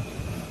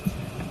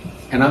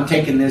 And I'm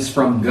taking this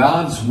from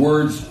God's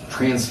Word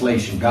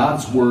translation.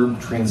 God's Word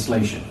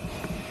translation.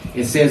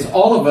 It says,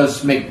 all of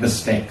us make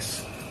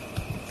mistakes.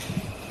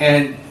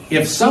 And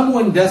if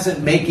someone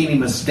doesn't make any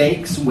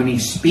mistakes when he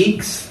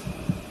speaks,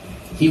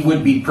 he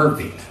would be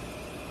perfect.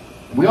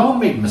 We all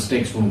make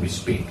mistakes when we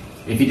speak.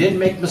 If he didn't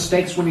make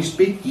mistakes when he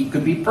speaks, he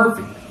could be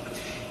perfect.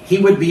 He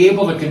would be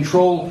able to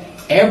control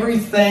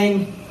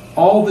everything,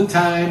 all the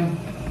time,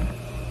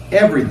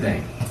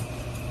 everything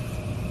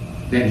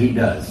that he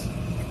does.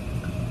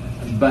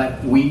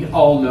 But we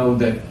all know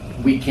that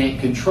we can't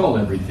control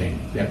everything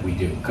that we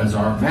do because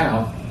our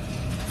mouth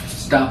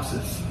stops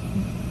us.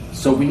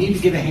 So we need to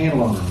get a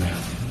handle on our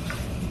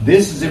mouth.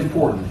 This is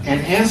important.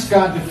 And ask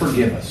God to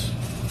forgive us.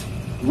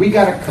 We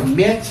got to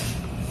commit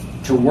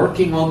to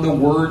working on the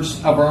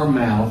words of our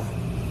mouth,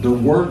 the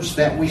words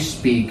that we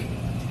speak,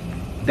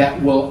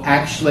 that will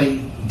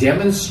actually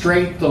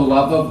demonstrate the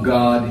love of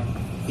God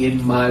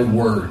in my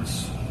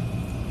words.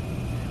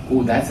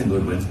 Oh, that's a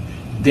good one.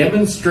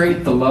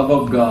 Demonstrate the love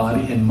of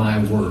God in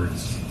my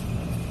words.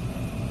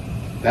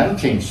 That'll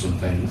change some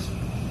things.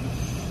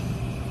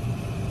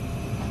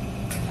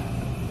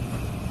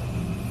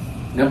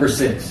 Number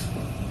 6.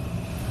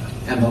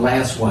 And the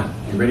last one.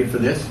 You ready for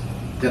this?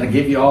 Did I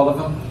give you all of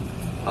them?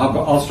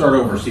 I'll start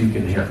over so you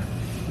can hear.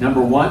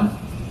 Number 1,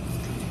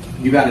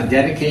 you got to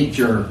dedicate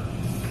your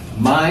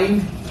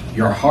mind,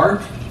 your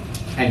heart,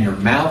 and your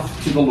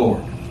mouth to the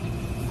Lord.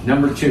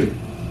 Number 2,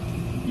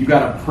 you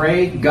got to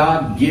pray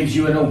God gives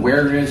you an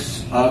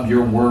awareness of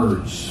your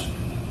words.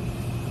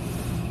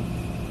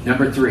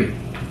 Number 3,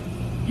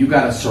 you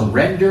got to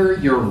surrender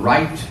your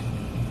right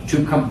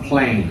to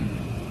complain.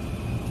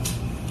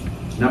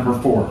 Number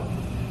 4,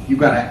 you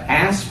got to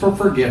ask for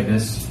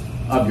forgiveness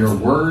of your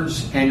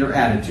words and your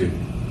attitude.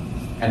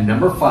 And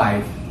number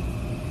 5,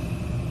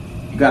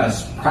 you got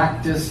to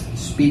practice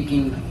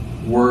speaking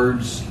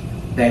words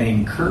that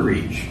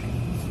encourage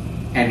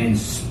and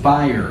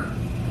inspire.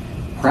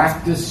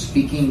 Practice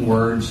speaking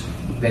words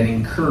that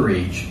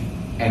encourage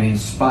and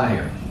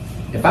inspire.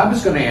 If I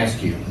was going to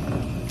ask you,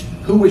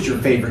 who was your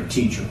favorite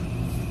teacher?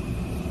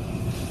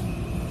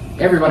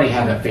 Everybody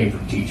had a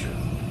favorite teacher.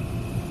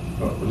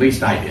 Well, at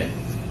least I did.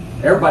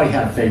 Everybody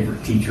had a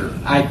favorite teacher,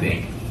 I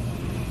think.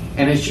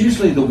 And it's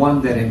usually the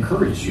one that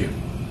encouraged you,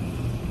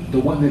 the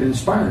one that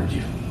inspired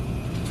you.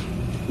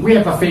 We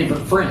have a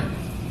favorite friend.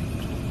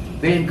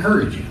 They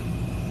encourage you.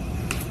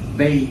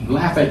 They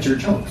laugh at your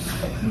jokes.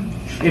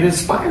 It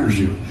inspires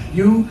you.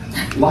 You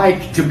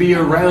like to be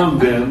around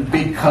them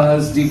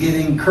because you get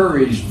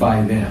encouraged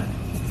by them.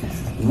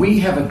 We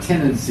have a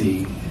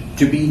tendency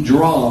to be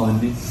drawn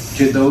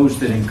to those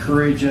that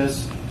encourage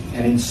us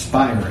and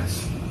inspire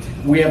us.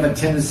 We have a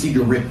tendency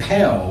to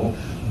repel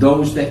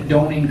those that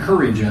don't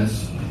encourage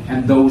us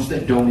and those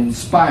that don't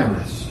inspire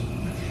us.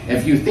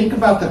 If you think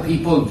about the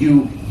people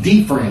you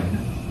defriend,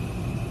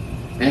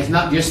 and it's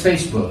not just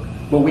Facebook,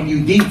 but when you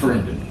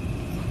defriend them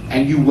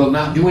and you will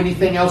not do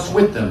anything else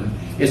with them,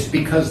 it's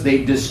because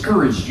they've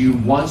discouraged you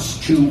once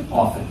too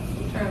often.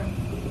 True.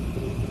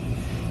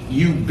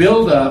 You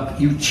build up,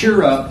 you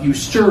cheer up, you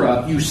stir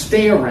up, you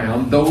stay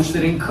around those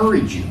that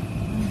encourage you.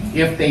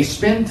 If they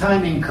spend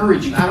time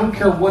encouraging, I don't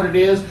care what it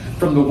is,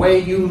 from the way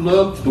you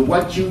look, to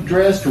what you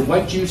dress, to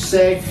what you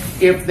say,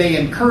 if they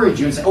encourage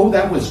you and say, oh,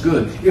 that was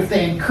good. If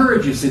they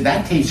encourage you and say,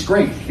 that tastes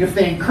great. If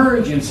they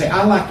encourage you and say,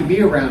 I like to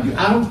be around you.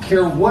 I don't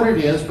care what it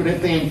is, but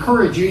if they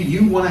encourage you,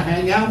 you want to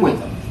hang out with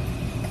them.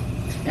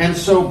 And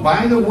so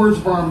by the words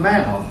of our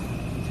mouth,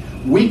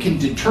 we can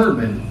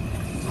determine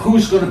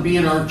who's going to be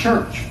in our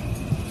church.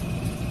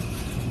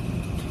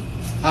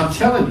 I'm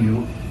telling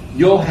you,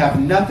 you'll have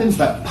nothing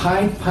but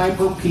Pied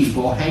Piper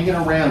people hanging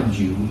around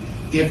you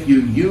if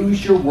you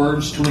use your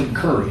words to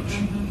encourage.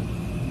 Mm-hmm.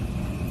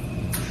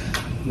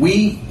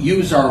 We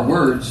use our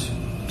words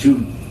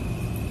to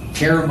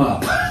tear them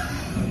up.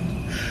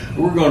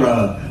 We're going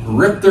to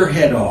rip their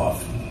head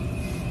off.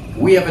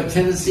 We have a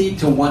tendency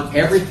to want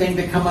everything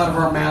to come out of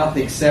our mouth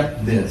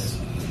except this.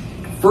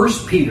 1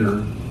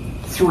 Peter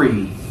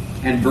 3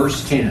 and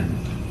verse 10.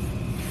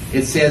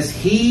 It says,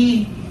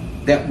 he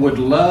that would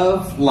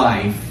love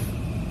life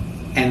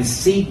and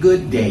see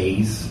good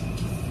days,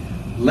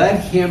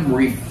 let him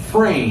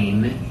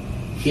refrain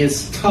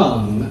his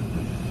tongue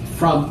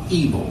from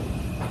evil.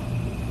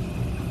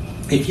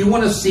 If you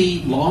want to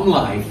see long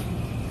life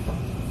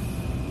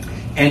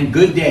and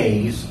good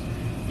days,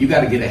 you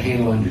got to get a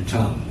handle on your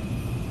tongue.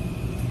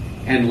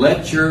 And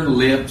let your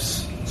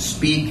lips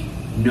speak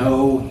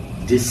no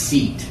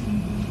deceit.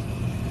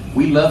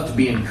 We love to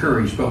be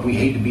encouraged, but we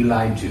hate to be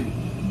lied to.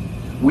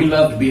 We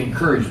love to be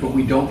encouraged, but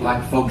we don't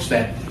like folks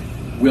that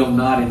will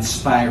not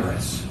inspire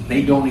us.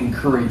 They don't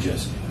encourage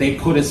us. They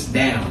put us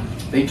down.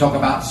 They talk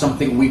about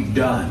something we've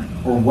done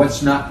or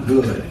what's not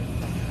good.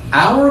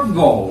 Our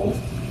goal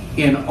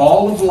in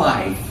all of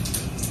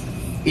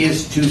life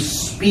is to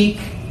speak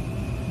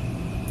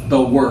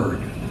the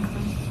word.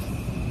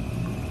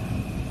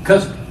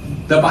 Because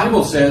the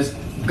Bible says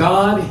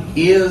God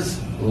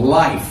is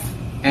life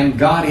and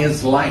God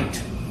is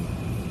light.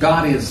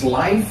 God is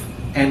life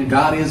and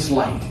God is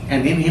light,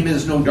 and in Him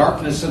is no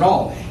darkness at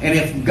all. And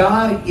if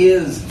God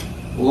is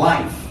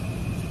life,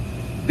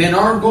 then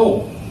our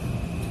goal,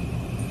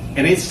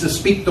 and it's to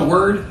speak the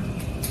Word,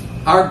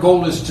 our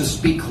goal is to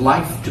speak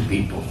life to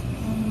people.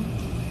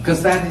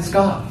 Because that is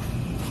God.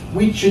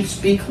 We should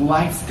speak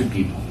life to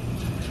people.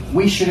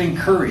 We should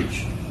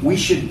encourage. We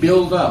should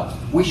build up.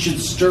 We should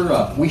stir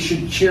up. We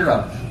should cheer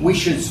up. We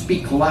should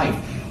speak life.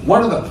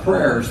 One of the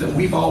prayers that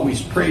we've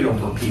always prayed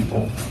over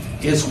people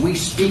is we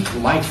speak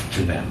life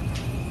to them.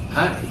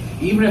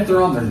 Even if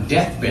they're on their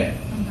deathbed,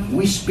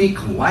 we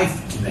speak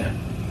life to them.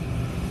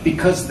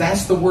 Because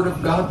that's the Word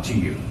of God to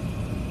you.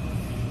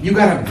 You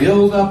got to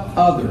build up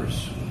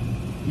others.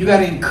 You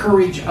got to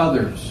encourage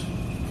others.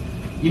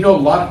 You know,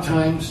 a lot of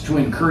times to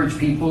encourage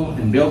people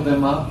and build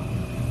them up,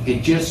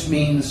 it just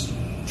means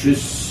to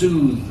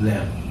soothe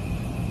them.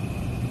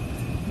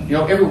 You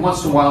know, every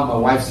once in a while my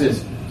wife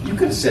says, "You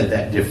could have said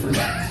that different."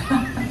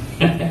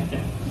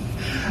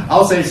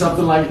 I'll say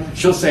something like,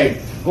 she'll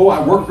say, "Oh, I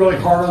worked really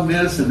hard on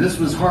this, and this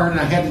was hard, and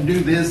I had to do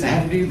this, I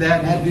had to do that,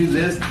 and I had to do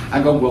this."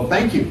 I go, "Well,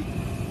 thank you."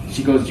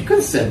 She goes, "You could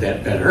have said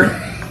that better."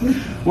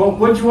 "Well,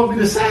 what do you want me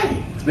to say?"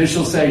 Then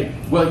she'll say,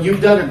 "Well,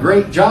 you've done a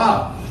great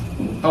job."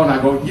 Oh, and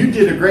I go, "You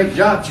did a great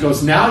job." She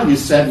goes, "Now you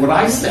said what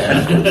I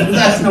said."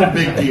 That's no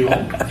big deal.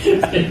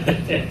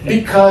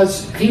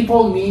 Because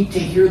people need to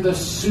hear the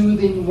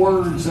soothing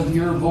words of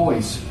your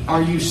voice.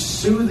 Are you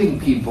soothing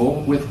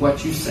people with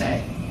what you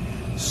say?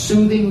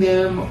 Soothing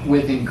them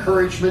with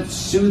encouragement,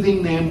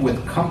 soothing them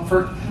with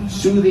comfort,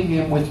 soothing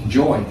them with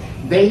joy.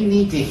 They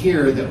need to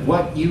hear that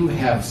what you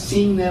have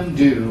seen them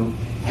do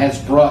has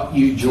brought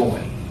you joy.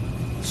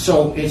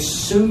 So it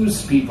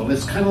soothes people.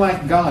 It's kind of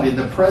like God. In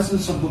the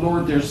presence of the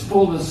Lord, there's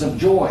fullness of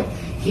joy.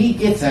 He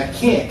gets a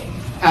kick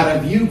out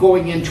of you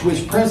going into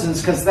His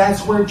presence because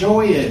that's where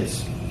joy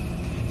is.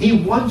 He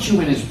wants you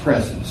in His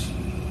presence.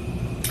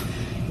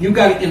 You've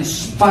got to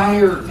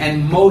inspire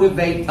and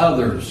motivate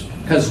others.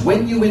 Because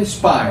when you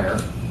inspire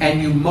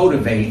and you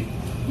motivate,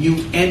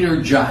 you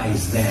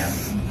energize them.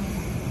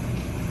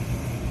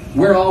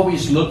 We're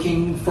always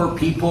looking for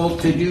people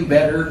to do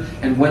better.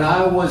 And when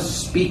I was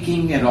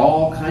speaking at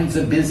all kinds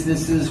of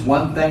businesses,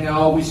 one thing I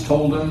always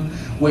told them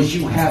was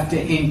you have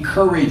to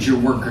encourage your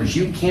workers.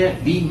 You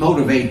can't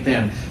demotivate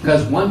them.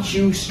 Because once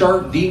you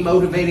start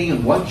demotivating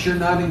and once you're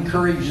not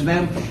encouraging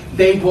them,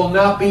 they will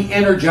not be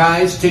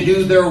energized to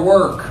do their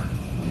work.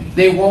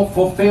 They won't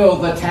fulfill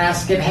the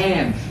task at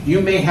hand. You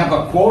may have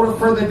a quota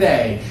for the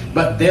day,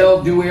 but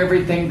they'll do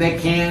everything they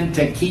can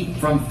to keep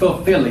from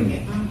fulfilling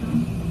it.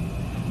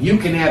 You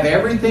can have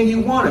everything you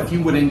want if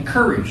you would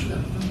encourage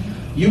them.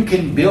 You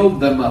can build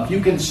them up.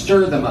 You can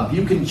stir them up.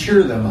 You can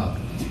cheer them up.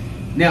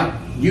 Now,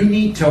 you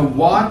need to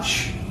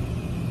watch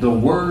the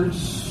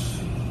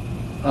words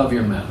of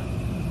your mouth.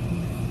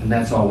 And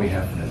that's all we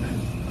have for today.